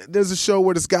 Like there's a show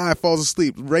where this guy falls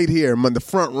asleep right here in the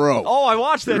front row. Oh, I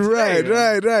watched that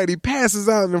today. Right. He passes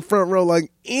out in the front row.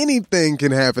 Like anything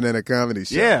can happen at a comedy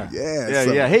show. Yeah.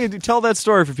 Hey, tell that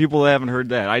story for people that haven't heard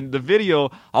that. The video,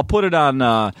 I'll put it on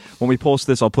when we post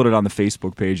this. I'll put it on the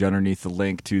Facebook page underneath the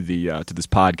link to the to this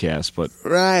podcast. But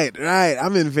Right.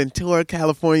 I'm in Ventura,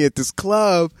 California at this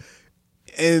club,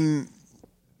 and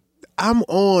I'm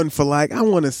on for like, I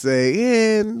want to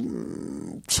say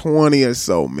 20 or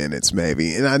so minutes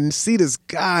maybe. And I see this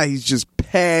guy, he's just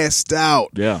passed out.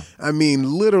 Yeah. I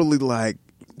mean, literally like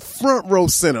front row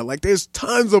center. Like there's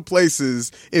tons of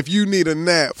places if you need a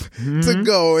nap to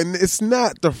go. And it's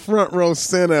not the front row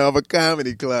center of a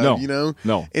comedy club, No. you know?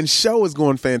 No. And show was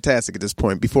going fantastic at this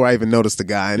point before I even noticed the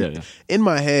guy. And in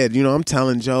my head, you know, I'm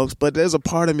telling jokes, but there's a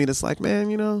part of me that's like,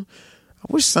 man, you know, I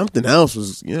wish something else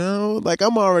was, you know, like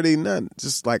I'm already not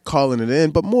just like calling it in,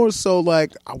 but more so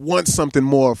like I want something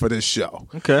more for this show.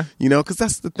 Okay. You know, because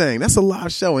that's the thing. That's a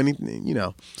live show, anything, you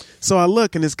know. So I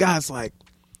look and this guy's like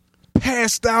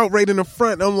passed out right in the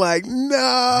front. And I'm like,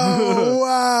 no,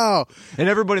 wow. And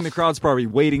everybody in the crowd's probably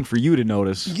waiting for you to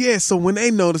notice. Yeah, so when they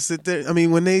notice it,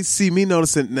 when they see me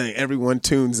notice it, everyone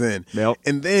tunes in. Yep.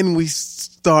 And then I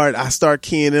start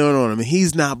keying in on him, and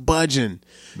he's not budging.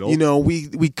 Nope. You know,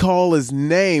 we call his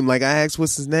name. Like I asked,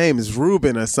 what's his name? It's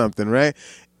Ruben or something, right?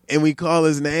 And we call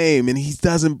his name, and he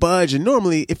doesn't budge. And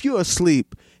normally, if you're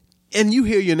asleep and you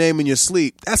hear your name in your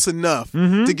sleep, that's enough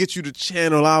to get you to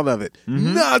channel out of it.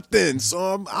 Nothing.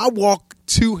 So I walk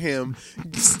to him,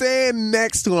 stand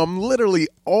next to him, literally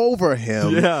over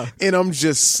him, and I'm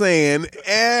just saying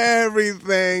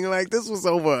everything. Like this was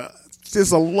over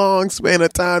just a long span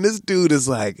of time. This dude is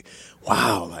like,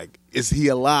 wow, like, is he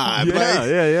alive?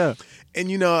 Yeah. And,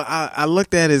 you know, I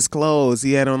looked at his clothes.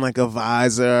 He had on like a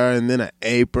visor and then an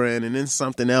apron and then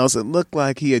something else. It looked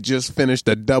like he had just finished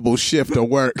a double shift of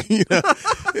work. You know?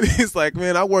 And he's like,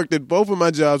 man, I worked at both of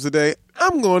my jobs today.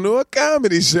 I'm going to a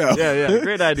comedy show. Yeah.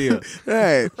 Great idea.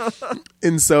 Right.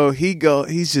 And so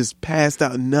he's just passed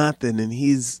out nothing. And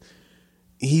he's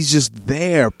just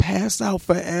there, passed out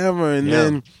forever. And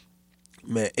then...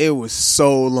 Man, it was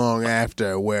so long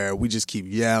after where we just keep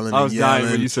yelling. I was dying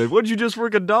when you said, "Would you just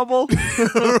work a double?"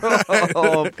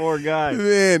 Oh, poor guy.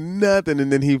 Man, nothing.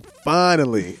 And then he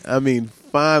finally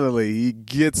he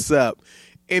gets up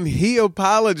and he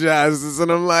apologizes. And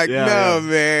I'm like,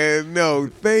 man, no,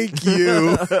 thank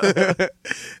you.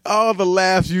 All the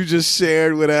laughs you just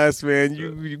shared with us, man,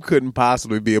 you couldn't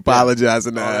possibly be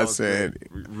apologizing to us, man.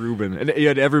 Ruben. And you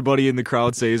had everybody in the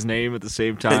crowd say his name at the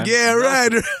same time. Yeah,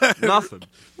 right. Nothing.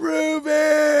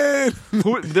 Ruben!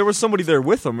 There was somebody there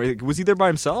with him. Was he there by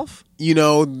himself? You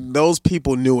know, those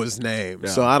people knew his name,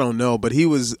 so I don't know. But he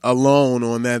was alone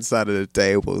on that side of the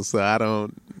table, so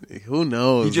who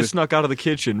knows? He just snuck out of the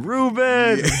kitchen.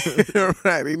 Ruben! Yeah,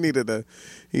 right. He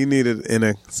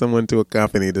needed someone to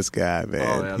accompany this guy,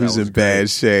 man. He was in bad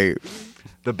shape.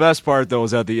 The best part, though,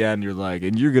 is at the end, you're like,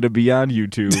 and you're going to be on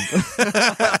YouTube.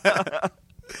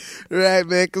 Right,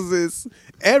 man, because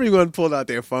everyone pulled out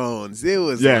their phones. It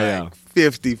was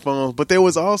 50 phones. But there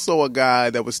was also a guy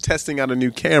that was testing out a new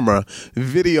camera,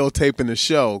 videotaping the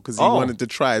show because he wanted to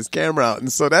try his camera out.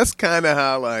 And so that's kind of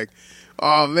how, like,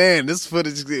 oh, man, this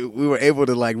footage, we were able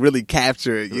to, like, really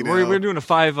capture it, you know? We're doing a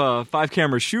five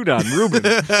camera shoot on Ruben.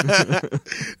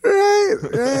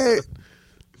 Right.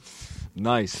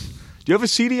 Nice. Do you have a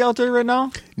CD out there right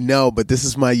now? No, but this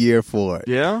is my year for it.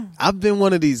 Yeah? I've been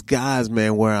one of these guys,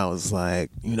 man, where I was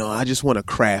like, you know, I just want to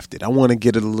craft it. I want to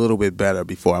get it a little bit better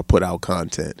before I put out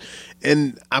content.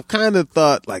 And I've kind of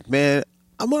thought, like, man,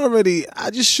 I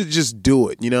just should just do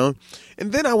it, you know?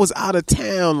 And then I was out of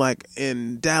town, like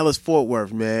in Dallas, Fort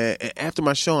Worth, man. And after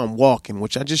my show, I'm walking,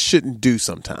 which I just shouldn't do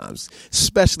sometimes,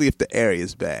 especially if the area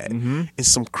is bad. And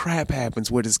some crap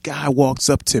happens where this guy walks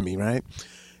up to me, right?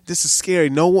 This is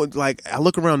scary. No one, like, I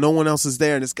look around, no one else is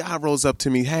there. And this guy rolls up to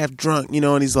me, half drunk, you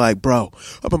know, and he's like, bro,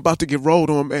 I'm about to get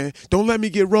rolled on, man. Don't let me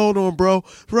get rolled on, bro.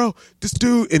 Bro, this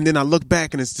dude. And then I look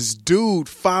back and it's this dude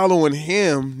following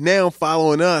him, now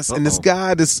following us. And this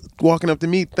guy that's walking up to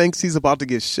me thinks he's about to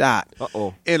get shot.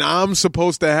 And I'm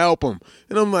supposed to help him.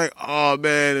 And I'm like, oh,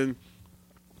 man. And,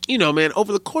 you know, man,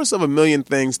 over the course of a million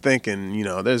things thinking, you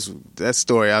know, there's that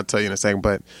story I'll tell you in a second.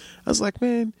 But I was like,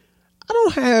 man, I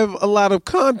don't have a lot of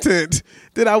content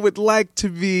that I would like to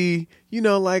be, you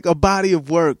know, like a body of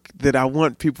work that I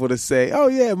want people to say, oh,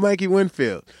 yeah, Mikey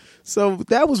Winfield. So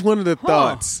that was one of the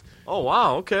thoughts. Oh,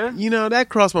 wow. Okay. You know, that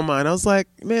crossed my mind. I was like,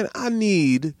 man, I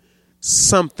need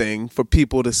something for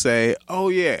people to say, oh,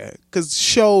 yeah. Because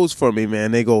shows for me,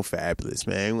 man, they go fabulous,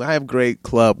 man. I have great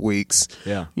club weeks.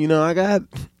 Yeah. You know, I got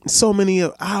so many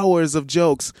hours of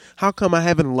jokes. How come I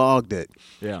haven't logged it?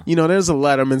 Yeah. You know, there's a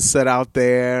Letterman set out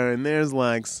there, and there's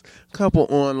like a couple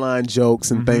online jokes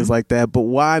and things like that. But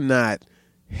why not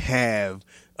have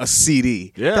a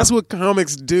CD? Yeah. That's what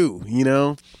comics do, you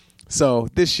know? So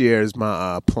this year is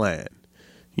my plan,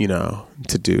 you know,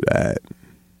 to do that.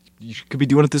 you could be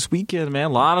doing it this weekend, man.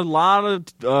 A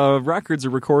lot of records are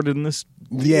recorded in this.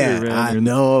 Yeah, man. I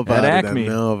know about At it. Acme. I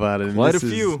know about it. And Quite a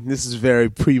this few. This is very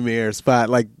premier spot.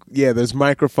 Like, yeah, there's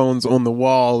microphones on the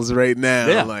walls right now.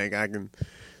 Yeah. Like, I can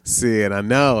see it. I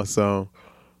know. So,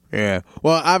 yeah.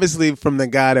 Well, obviously, from the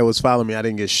guy that was following me, I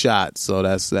didn't get shot. So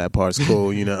that part's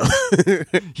cool, you know.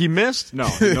 He missed? No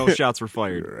shots were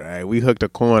fired. Right. We hooked a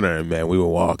corner, and, man, we were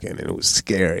walking, and it was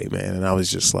scary, man. And I was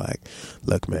just like,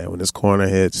 look, man, when this corner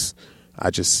hits, I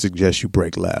just suggest you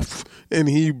break left. And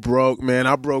he broke, man.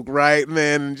 I broke right,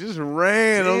 man, and just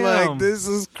ran. I'm like, this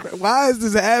is why is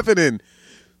this happening?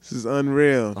 This is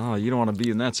unreal. Oh, you don't want to be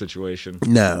in that situation.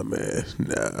 Nah, man.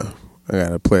 Nah. I got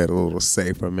to play it a little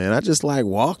safer, man. I just like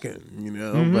walking, you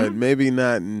know, but maybe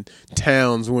not in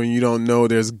towns when you don't know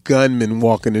there's gunmen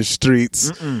walking the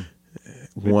streets.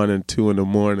 1 and 2 in the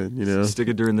morning, you know. Stick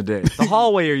it during the day. The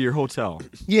hallway or your hotel.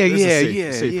 Yeah, There's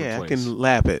a safer I place. can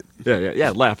lap it.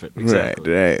 Yeah, laugh it.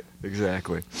 Exactly. Right.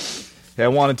 Exactly. Hey, I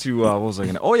wanted to. What was I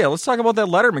going to? Oh yeah, let's talk about that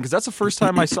Letterman because that's the first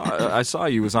time I saw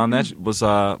you was on that was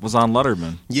on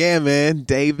Letterman. Yeah, man,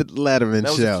 David Letterman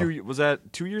That was show. was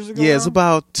that 2 years ago? Yeah, now? it's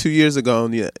about 2 years ago.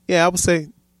 Yeah, I would say,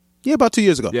 about 2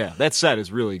 years ago. Yeah, that set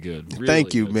is really good. Really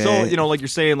Thank you, good. man. So like you're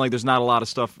saying, like there's not a lot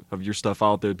of your stuff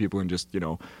out there. People can just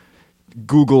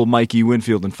Google Mikey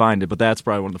Winfield and find it, but that's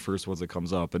probably one of the first ones that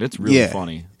comes up, and it's really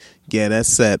funny. Yeah, that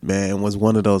set, man, was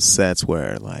one of those sets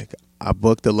where like I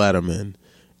booked the Letterman,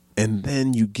 and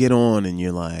then you get on and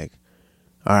you're like,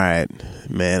 all right,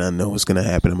 man, I know what's going to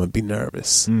happen. I'm going to be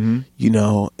nervous, and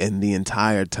the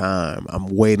entire time I'm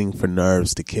waiting for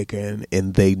nerves to kick in,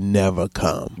 and they never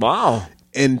come. Wow.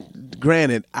 And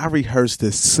granted, I rehearsed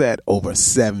this set over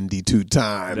 72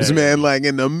 times, man, like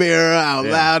in the mirror, out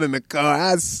loud in the car.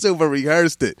 I super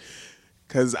rehearsed it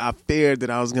because I feared that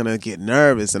I was going to get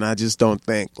nervous, and I just don't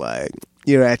think, like,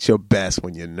 you're at your best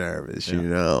when you're nervous, you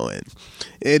know?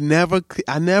 And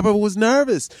I never was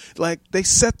nervous. Like, they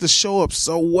set the show up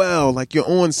so well. Like, you're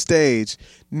on stage,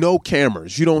 no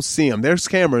cameras. You don't see them. There's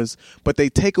cameras, but they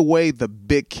take away the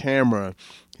big camera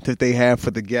that they have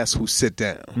for the guests who sit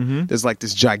down. There's like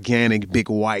this gigantic big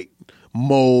white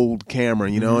mold camera,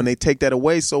 and they take that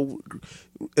away. So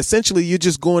essentially you're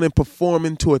just going and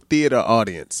performing to a theater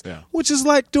audience, which is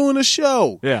like doing a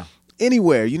show. Yeah.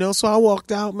 Anywhere, so I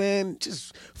walked out, man,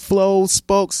 just flowed,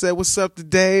 spoke, said what's up to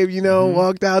Dave,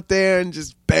 walked out there and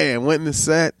just bam, went in the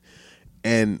set.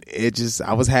 And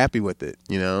I was happy with it,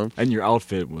 And your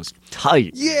outfit was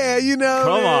tight. Yeah, Come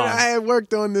on. I had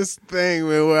worked on this thing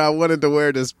where I wanted to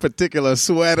wear this particular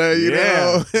sweater, you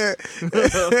know.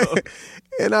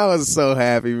 And I was so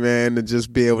happy, man, to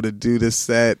just be able to do this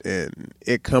set and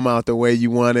it come out the way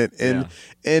you want it.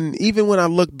 And even when I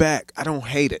look back, I don't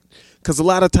hate it. Because a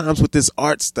lot of times with this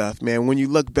art stuff, man, when you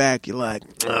look back, you're like,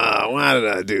 why did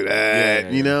I do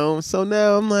that? You know? So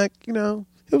now I'm like,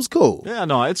 it was cool. Yeah,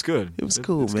 no, it's good. It was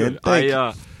cool, it's man. Good.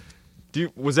 Thank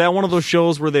you. Was that one of those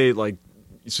shows where they like?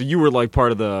 So you were like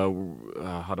part of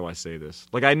the. How do I say this?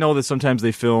 Like I know that sometimes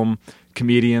they film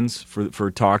comedians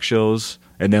for talk shows,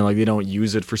 and then like they don't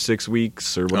use it for 6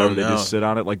 weeks or whatever. They just sit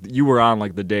on it. Like you were on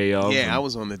like the day of. Yeah, I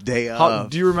was on the day of.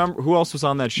 Do you remember who else was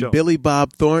on that show? Billy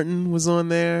Bob Thornton was on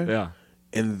there. Yeah,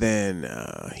 and then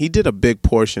he did a big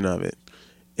portion of it.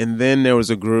 And then there was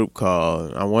a group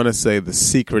called, I want to say, the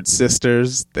Secret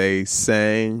Sisters. They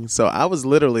sang. So I was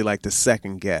literally like the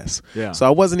second guest. Yeah. So I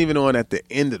wasn't even on at the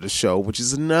end of the show, which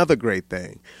is another great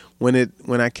thing. When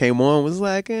I came on, it was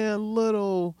like a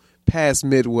little past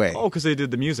midway. Oh, because they did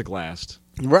the music last.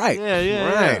 Right.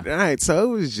 Yeah. Right.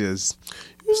 So it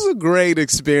was a great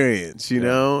experience, you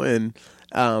know. And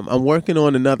I'm working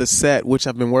on another set, which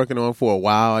I've been working on for a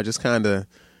while. I just kind of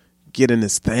get in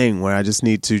this thing where I just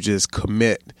need to just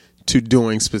commit to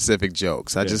doing specific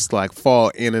jokes. I just like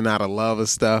fall in and out of love of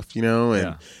stuff,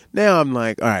 and now I'm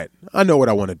like, all right, I know what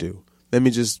I want to do. Let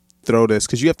me just throw this,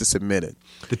 because you have to submit it.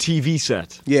 The TV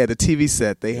set. Yeah, the TV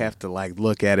set, they have to like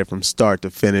look at it from start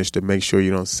to finish to make sure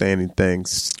you don't say anything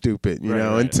stupid, you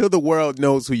know, until the world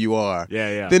knows who you are.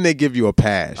 Yeah. Then they give you a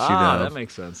pass, you know. That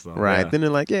makes sense, though. Right. Yeah. Then they're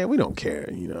like, yeah, we don't care,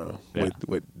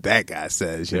 what that guy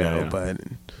says, you know. But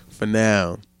for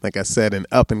now, like I said, in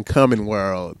up and coming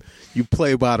world, you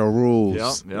play by the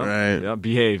rules. Right? Yeah,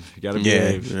 behave. You got to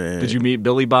behave. Right. Did you meet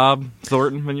Billy Bob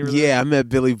Thornton when you were there? Yeah, I met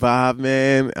Billy Bob,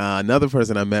 man. Another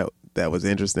person I met that was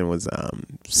interesting was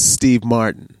Steve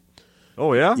Martin.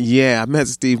 Oh, yeah? Yeah, I met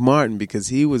Steve Martin because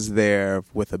he was there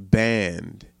with a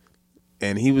band,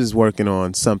 and he was working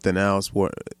on something else,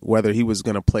 whether he was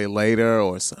going to play later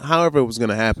or however it was going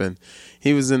to happen.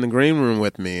 He was in the green room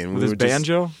with me. And with his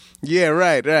banjo? Yeah,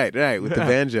 right, with the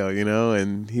banjo,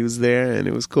 and he was there, and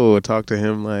it was cool. I talked to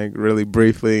him, like, really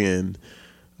briefly, and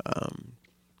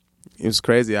It was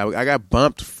crazy. I got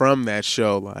bumped from that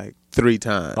show like 3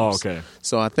 times. Oh, okay.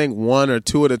 So I think 1 or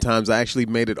 2 of the times I actually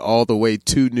made it all the way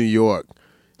to New York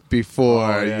before,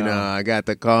 I got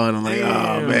the call and I'm like,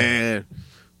 oh, man.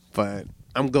 But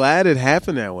I'm glad it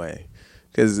happened that way.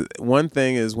 Because one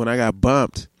thing is when I got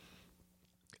bumped,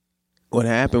 what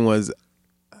happened was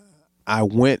I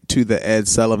went to the Ed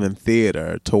Sullivan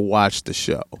Theater to watch the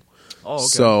show. Oh, okay.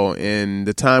 So in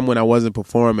the time when I wasn't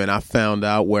performing, I found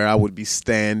out where I would be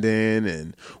standing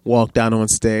and walked out on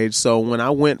stage. So when I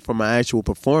went for my actual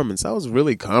performance, I was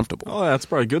really comfortable. Oh, that's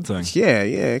probably a good thing. Yeah,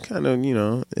 it kind of,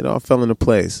 it all fell into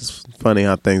place. It's funny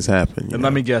how things happen. And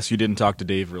let me guess, you didn't talk to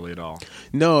Dave really at all.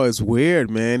 No, it's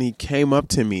weird, man. He came up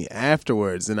to me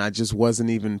afterwards, and I just wasn't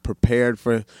even prepared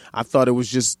for. I thought it was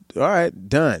just all right,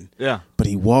 done. Yeah. But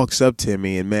he walks up to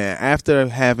me, and man, after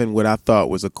having what I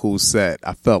thought was a cool set,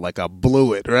 I felt like I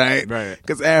blew it, right? Right.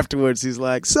 Because afterwards, he's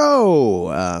like,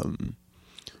 "So,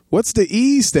 what's the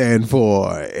E stand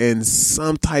for?" And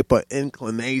some type of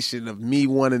inclination of me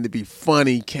wanting to be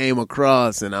funny came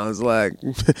across, and I was like,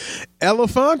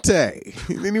 "Elefante."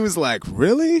 And then he was like,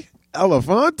 "Really?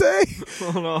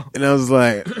 Elefante?" Oh, no. And I was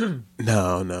like,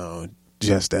 no,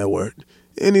 just that word.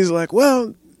 And he's like,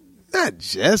 well, not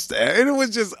just that. And it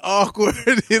was just awkward,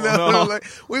 No. Like,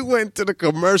 we went to the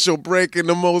commercial break in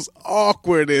the most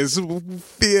awkwardest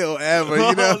feel ever,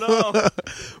 No.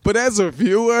 But as a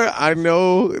viewer, I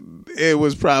know it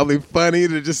was probably funny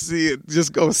to just see it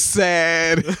just go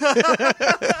sad. It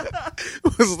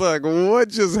was like, what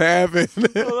just happened?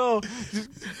 Oh, no. Just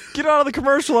get out of the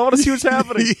commercial. I want to see what's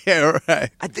happening. Yeah, right.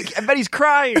 I bet he's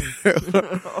crying.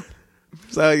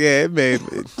 So yeah, it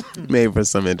made for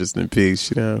some interesting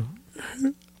piece, I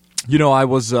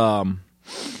was. You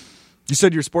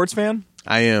said you're a sports fan?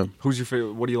 I am. Who's your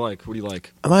favorite? What do you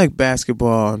like? I like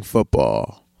basketball and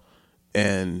football,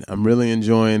 and I'm really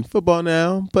enjoying football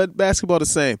now. But basketball the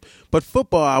same. But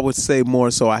football, I would say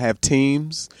more so. I have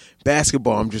teams.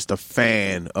 Basketball, I'm just a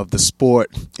fan of the sport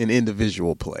and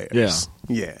individual players.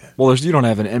 Yeah. Well, you don't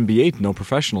have an NBA, no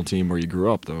professional team where you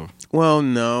grew up, though. Well,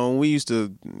 no, we used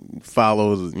to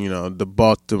follow, the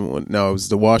Baltimore. No, it was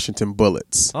the Washington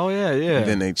Bullets. Oh yeah. And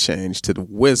then they changed to the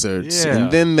Wizards. Yeah.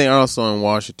 And then they're also in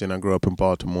Washington. I grew up in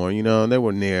Baltimore, they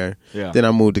were near. Yeah. Then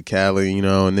I moved to Cali,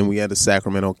 and then we had the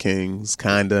Sacramento Kings,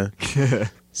 kind of.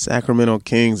 Sacramento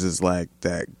Kings is like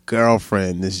that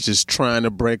girlfriend that's just trying to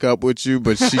break up with you,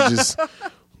 but she just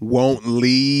won't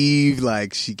leave.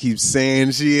 Like, she keeps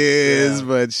saying she is,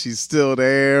 but she's still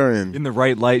there. And in the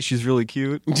right light, she's really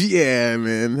cute. yeah,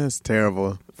 man, that's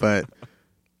terrible. But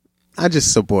I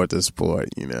just support the sport,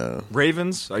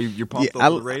 Ravens? You're pumped Yeah,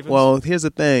 over the Ravens? Well, here's the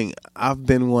thing. I've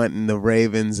been wanting the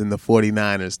Ravens and the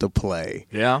 49ers to play.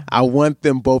 Yeah? I want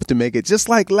them both to make it. Just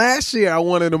like last year, I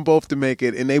wanted them both to make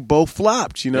it, and they both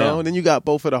flopped, Yeah. And then you got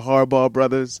both of the Harbaugh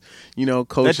brothers,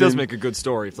 coaching. That does make a good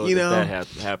story if that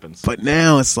happens. But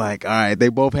now it's like, all right, they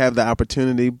both have the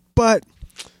opportunity, but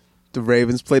the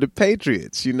Ravens play the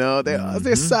Patriots,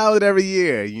 They're solid every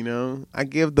year, I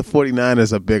give the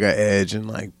 49ers a bigger edge in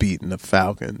like beating the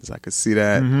Falcons. I could see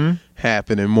that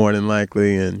happening more than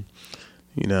likely. And,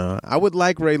 I would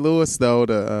like Ray Lewis, though,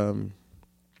 to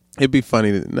it'd be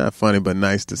funny, not funny, but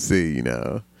nice to see,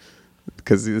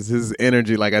 because his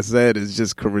energy, like I said, is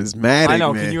just charismatic. I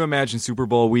know. Man. Can you imagine Super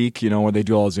Bowl week, where they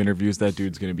do all his interviews? That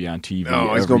dude's going to be on TV.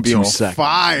 Oh, he's going to be on seconds.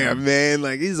 fire, man.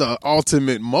 Like, he's an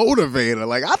ultimate motivator.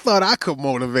 Like, I thought I could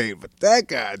motivate, but that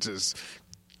guy just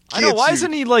I know. Why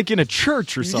isn't he like in a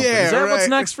church or something? Yeah, is that what's right.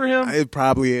 next for him? It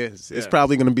probably is. It's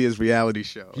probably going to be his reality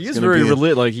show. He is very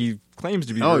religious. Like, he claims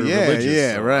to be very religious.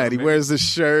 Yeah, so, right. He maybe, wears the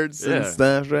shirts and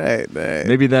stuff, right.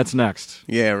 Maybe that's next.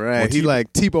 Yeah, right. Well, He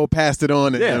like Tebow passed it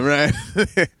on to him, right?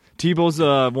 Tebow's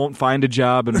won't find a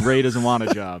job, and Ray doesn't want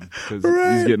a job because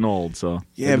he's getting old. So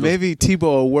maybe Tebow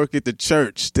will work at the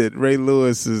church that Ray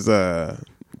Lewis is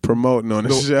promoting on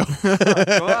the show.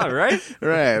 Right?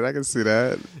 Right, I can see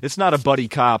that. It's not a buddy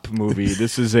cop movie.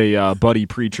 This is a buddy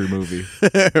preacher movie.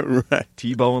 Right.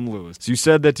 Tebow and Lewis. So you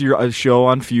said that your show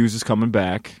on Fuse is coming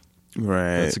back.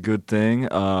 Right. That's a good thing.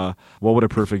 What would a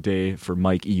perfect day for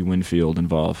Mike E. Winfield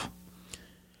involve?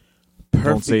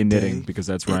 Don't say knitting because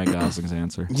that's Ryan Gosling's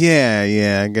answer.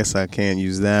 Yeah, I guess I can't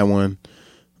use that one.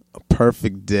 A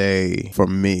perfect day for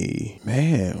me.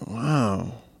 Man,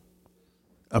 wow.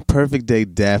 A perfect day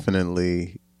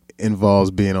definitely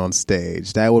involves being on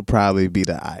stage. That would probably be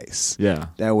the ice. Yeah.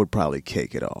 That would probably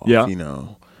kick it off. Yeah.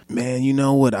 Man,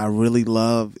 what I really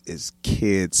love is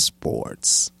kids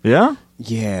sports. Yeah?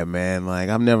 Yeah, man. Like,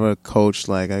 I've never coached.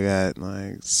 Like, I got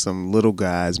like some little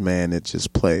guys, man, that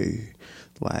just play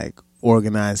like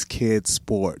organized kids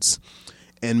sports.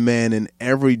 And man, in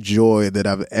every joy that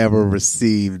I've ever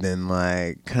received in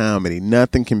like comedy,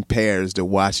 nothing compares to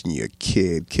watching your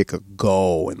kid kick a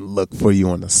goal and look for you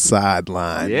on the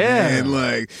sideline. Yeah. Man,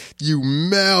 like you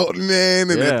melt, man,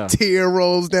 and a tear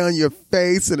rolls down your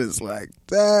face, and it's like,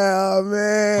 oh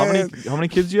man. How many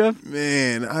kids do you have?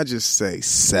 Man, I just say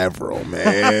several,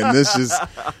 man. This just,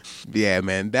 yeah,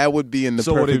 man. That would be in the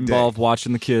so perfect would it involve day.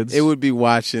 watching the kids? It would be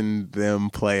watching them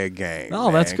play a game.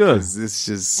 Oh, man, that's good. 'cause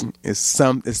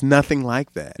it's nothing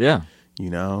like that. Yeah. You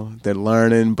know, they're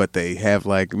learning, but they have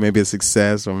like maybe a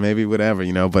success or maybe whatever,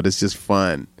 you know, but it's just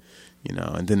fun, you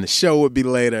know. And then the show would be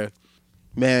later.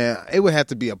 Man, it would have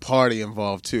to be a party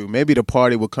involved too. Maybe the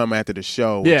party would come after the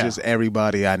show with just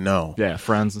everybody I know. Yeah,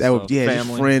 friends and that stuff. would, yeah, family.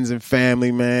 just friends and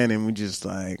family, man, and we just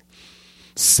like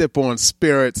sip on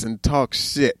spirits and talk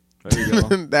shit. There you go.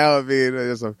 That would be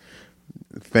just a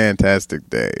fantastic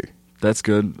day. That's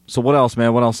good. So what else,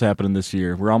 man? What else happening this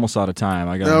year? We're almost out of time.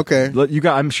 Okay.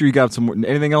 I'm sure you got some.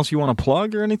 Anything else you want to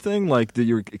plug or anything like that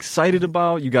you're excited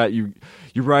about? You're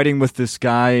writing with this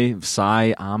guy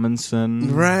Cy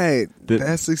Amundsen, right?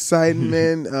 That's exciting,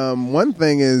 man. One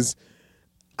thing is,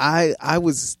 I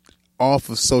was off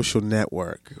of Social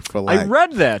Network for like. I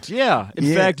read that. Yeah.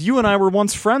 In fact, you and I were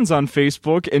once friends on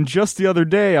Facebook, and just the other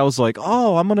day, I was like,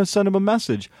 "Oh, I'm gonna send him a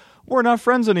message." We're not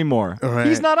friends anymore. Right.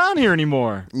 He's not on here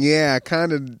anymore. Yeah, I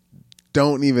kind of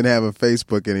don't even have a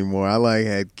Facebook anymore. I like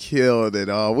had killed it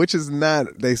all, which is not,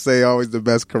 they say, always the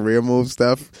best career move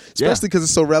stuff, especially because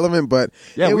it's so relevant. But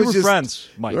yeah, we were just friends,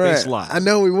 Mike. Right. Thanks a lot. I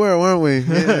know we were, weren't we?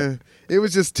 Yeah. It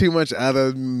was just too much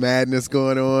other madness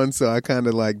going on, so I kind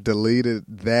of like deleted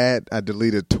that. I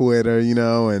deleted Twitter, you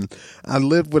know, and I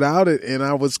lived without it, and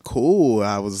I was cool.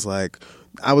 I was like,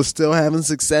 I was still having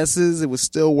successes. It was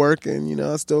still working. You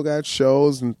know, I still got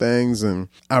shows and things. And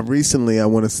I recently, I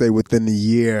want to say within the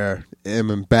year,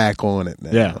 am back on it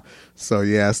now. Yeah. So,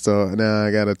 yeah, so now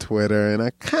I got a Twitter and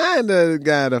I kind of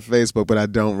got a Facebook, but I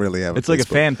don't really have a Facebook. It's like a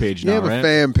fan page now, right? right? A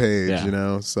fan page, Yeah. you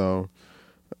know. So,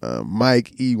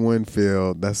 Mike E.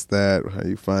 Winfield, that's that. How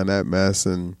you find that mess.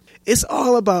 And it's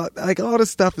all about, like, all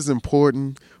this stuff is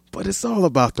important. But it's all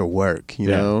about the work, you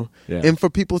know? Yeah. And for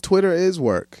people, Twitter is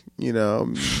work, you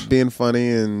know, being funny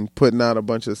and putting out a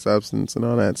bunch of substance and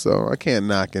all that. So I can't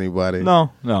knock anybody.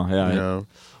 No, You know?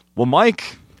 Well,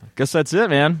 Mike, I guess that's it,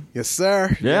 man. Yes, sir.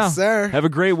 Yeah. Yes, sir. Have a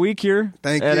great week here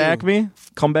Thank at you. Acme.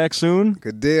 Come back soon.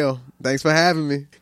 Good deal. Thanks for having me.